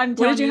good. I'm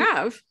telling you. What did you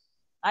have?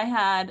 I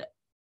had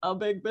a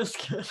big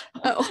biscuit.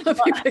 Oh, a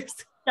big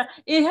biscuit.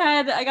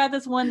 Yeah, I got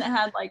this one that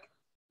had like,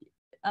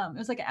 it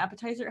was like an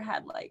appetizer. It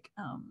had like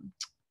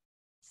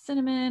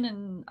cinnamon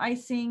and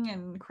icing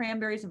and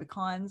cranberries and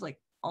pecans like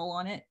all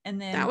on it. And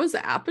then that was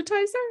the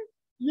appetizer?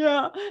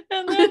 Yeah.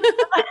 And then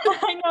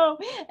I know.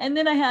 And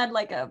then I had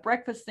like a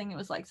breakfast thing. It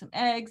was like some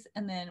eggs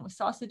and then with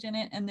sausage in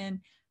it and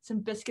then some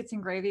biscuits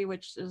and gravy,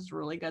 which is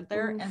really good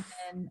there. Oof.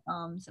 And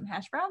then some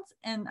hash browns.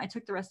 And I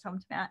took the rest home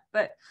to Matt.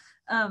 But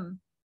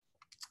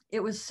it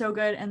was so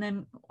good. And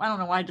then I don't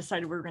know why I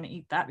decided we were going to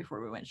eat that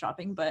before we went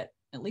shopping, but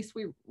at least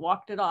we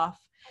walked it off.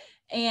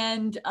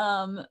 And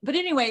but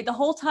anyway, the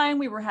whole time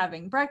we were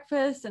having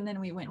breakfast and then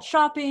we went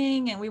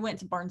shopping and we went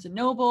to Barnes and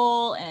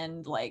Noble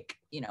and like,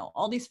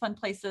 all these fun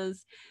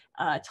places,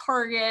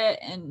 Target.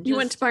 And you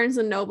went to Barnes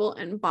and Noble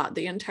and bought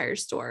the entire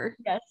store?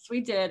 Yes,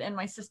 we did. And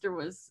my sister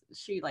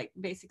she like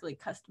basically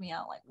cussed me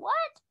out like, what?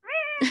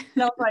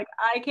 And I was like,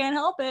 I can't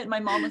help it. And my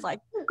mom was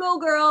like, go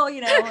girl,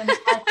 and I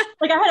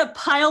had a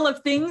pile of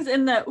things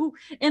in the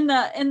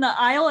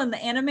aisle in the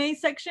anime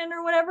section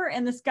or whatever.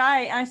 And this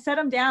guy, I set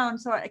him down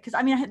because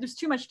there's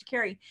too much to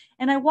carry.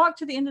 And I walked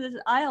to the end of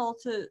the aisle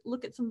to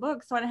look at some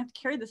books so I didn't have to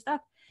carry the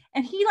stuff.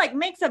 And he like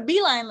makes a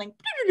beeline like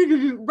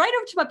right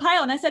over to my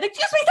pile. And I said,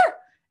 excuse me, sir.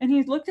 And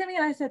he looked at me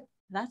and I said,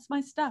 that's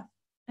my stuff.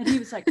 And he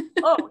was like,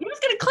 oh, he was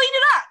going to clean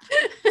it up.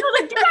 I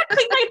was like, do not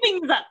clean my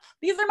things up.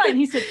 These are mine.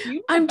 He said,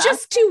 I'm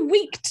just too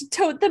weak to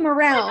tote them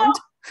around.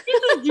 He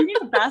said, do you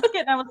need a basket?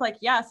 And I was like,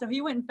 yeah. So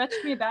he went and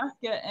fetched me a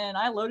basket and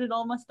I loaded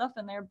all my stuff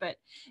in there. But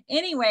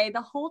anyway,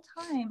 the whole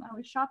time I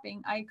was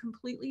shopping, I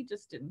completely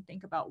just didn't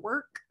think about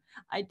work.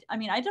 I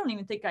don't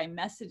even think I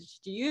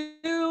messaged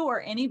you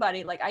or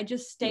anybody. Like I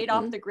just stayed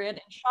off the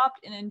grid and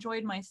shopped and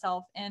enjoyed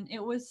myself. And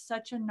it was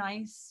such a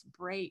nice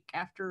break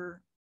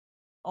after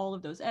all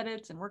of those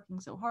edits and working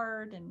so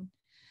hard, and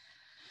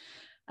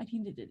I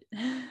needed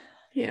it.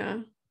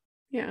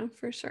 Yeah,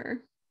 for sure.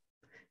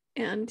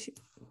 And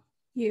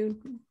you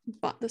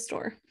bought the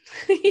store.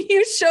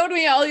 You showed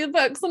me all your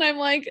books and I'm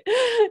like,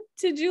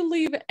 did you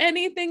leave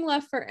anything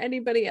left for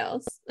anybody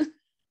else?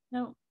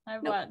 No, I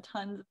bought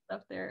tons of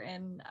stuff there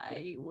and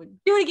I would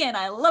do it again.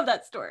 I love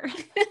that store.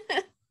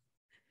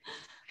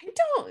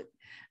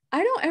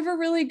 I don't ever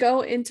really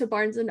go into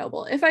Barnes and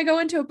Noble. If I go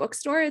into a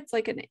bookstore, it's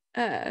like an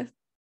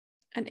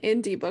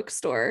indie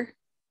bookstore,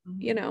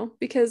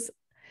 because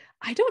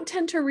I don't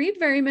tend to read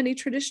very many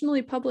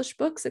traditionally published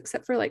books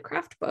except for like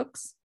craft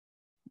books.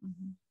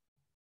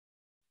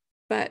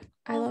 But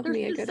I love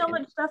me a good. There's so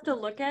much stuff to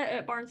look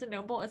at Barnes and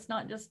Noble. It's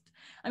not just,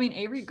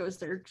 Avery goes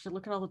there to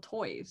look at all the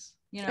toys,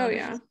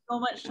 there's so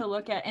much to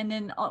look at. And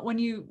then when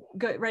you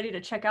get ready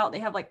to check out, they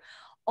have like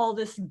all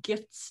this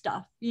gift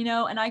stuff,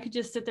 and I could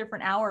just sit there for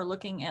an hour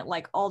looking at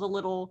like all the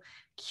little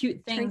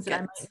cute things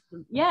that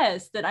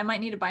I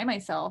might need to buy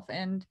myself.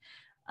 And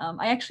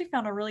I actually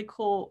found a really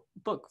cool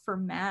book for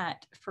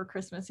Matt for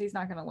Christmas. He's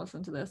not going to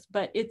listen to this,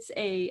 but it's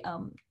a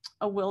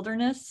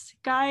wilderness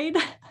guide.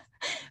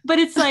 But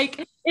it's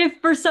like,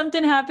 if for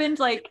something happened,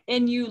 like,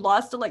 and you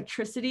lost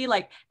electricity,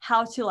 like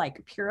how to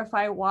like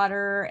purify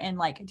water and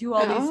like do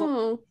all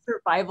these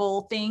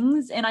survival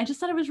things. And I just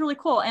thought it was really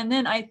cool. And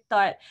then I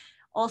thought,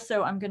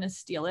 also, I'm going to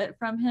steal it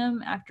from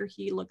him after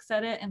he looks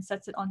at it and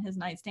sets it on his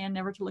nightstand,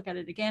 never to look at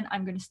it again.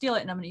 I'm going to steal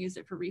it and I'm going to use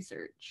it for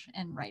research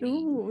and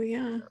writing. Oh,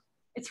 yeah.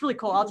 It's really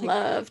cool. I'll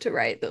love to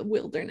write the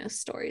wilderness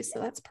stories. So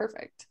that's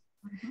perfect.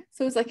 Mm-hmm.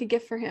 So it's like a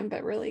gift for him,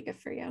 but really a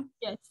gift for you.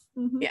 Yes.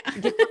 Mm-hmm. Yeah. A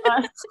gift for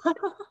us.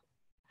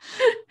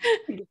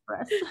 A gift for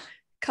us.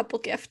 Couple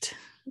gift.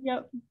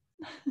 Yep.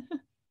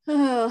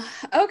 Oh,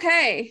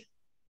 okay.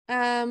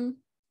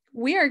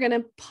 We are going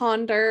to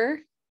ponder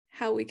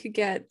how we could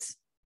get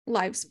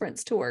live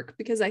sprints to work,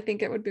 because I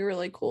think it would be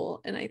really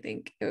cool and I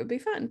think it would be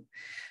fun.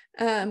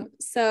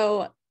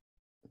 So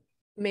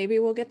maybe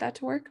we'll get that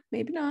to work,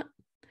 maybe not.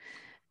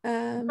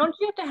 Don't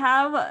you have to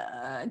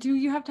have do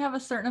you have to have a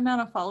certain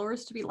amount of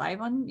followers to be live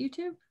on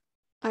YouTube?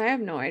 I have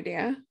no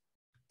idea.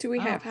 Do we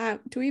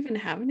do we even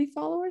have any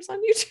followers on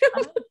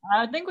YouTube?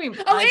 I think we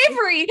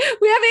Avery.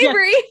 We have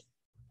Avery.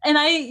 Yeah. And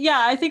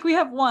I think we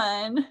have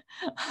one.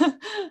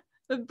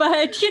 But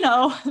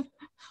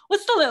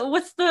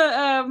what's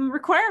the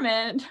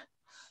requirement?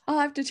 I'll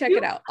have to check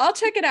it out. I'll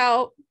check it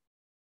out.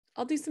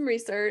 I'll do some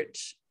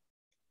research.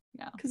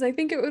 Yeah. Because I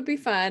think it would be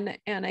fun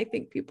and I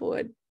think people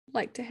would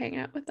like to hang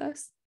out with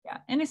us. Yeah.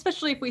 And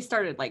especially if we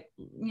started kind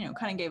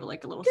of gave it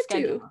like a little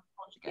schedule.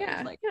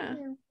 Yeah. Like, yeah.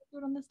 Do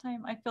it on this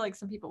time. I feel like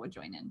some people would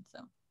join in. So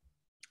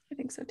I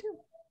think so too.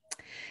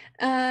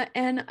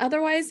 And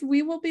otherwise,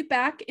 we will be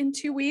back in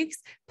 2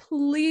 weeks.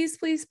 Please,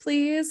 please,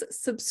 please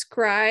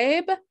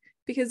subscribe,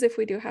 because if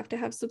we do have to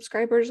have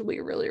subscribers, we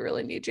really,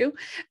 really need you.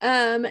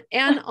 And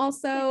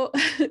also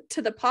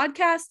to the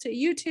podcast, to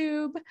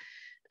YouTube,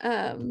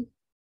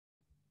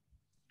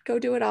 go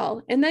do it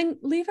all. And then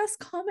leave us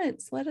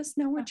comments. Let us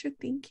know what you're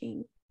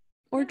thinking,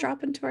 or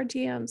drop into our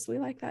DMs. We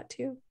like that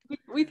too.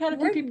 We've had a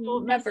few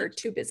people never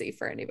too busy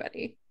for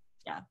anybody.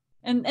 Yeah.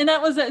 And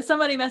that was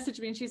somebody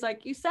messaged me and she's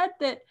like, you said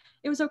that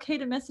it was okay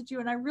to message you,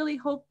 and I really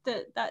hope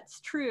that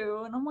that's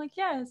true. And I'm like,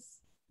 yes,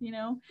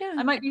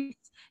 I might be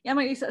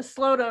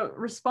slow to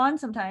respond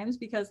sometimes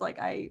because like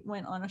I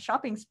went on a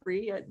shopping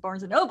spree at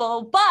Barnes and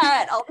Noble,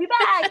 but I'll be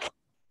back.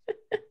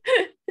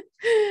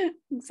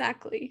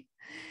 Exactly.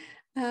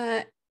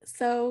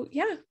 So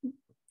yeah,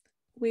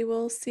 we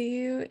will see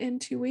you in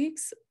 2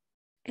 weeks.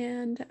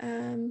 And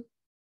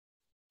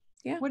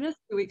yeah. What is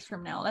 2 weeks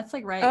from now? That's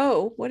like right.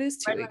 Oh, what is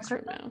 2 weeks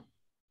from now?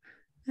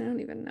 I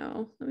don't even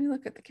know. Let me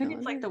look at the calendar. Maybe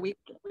it's like the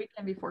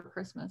weekend before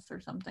Christmas or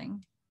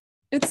something.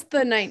 It's the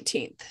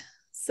 19th.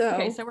 So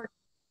okay, so we're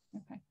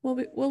okay.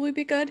 Will we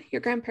be good? Your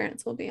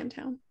grandparents will be in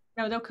town.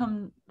 No, they'll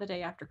come the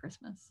day after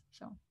Christmas.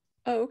 So.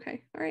 Oh,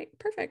 okay. All right.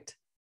 Perfect.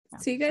 Yeah.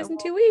 See you guys in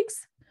 2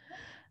 weeks.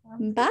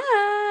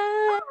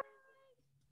 Bye.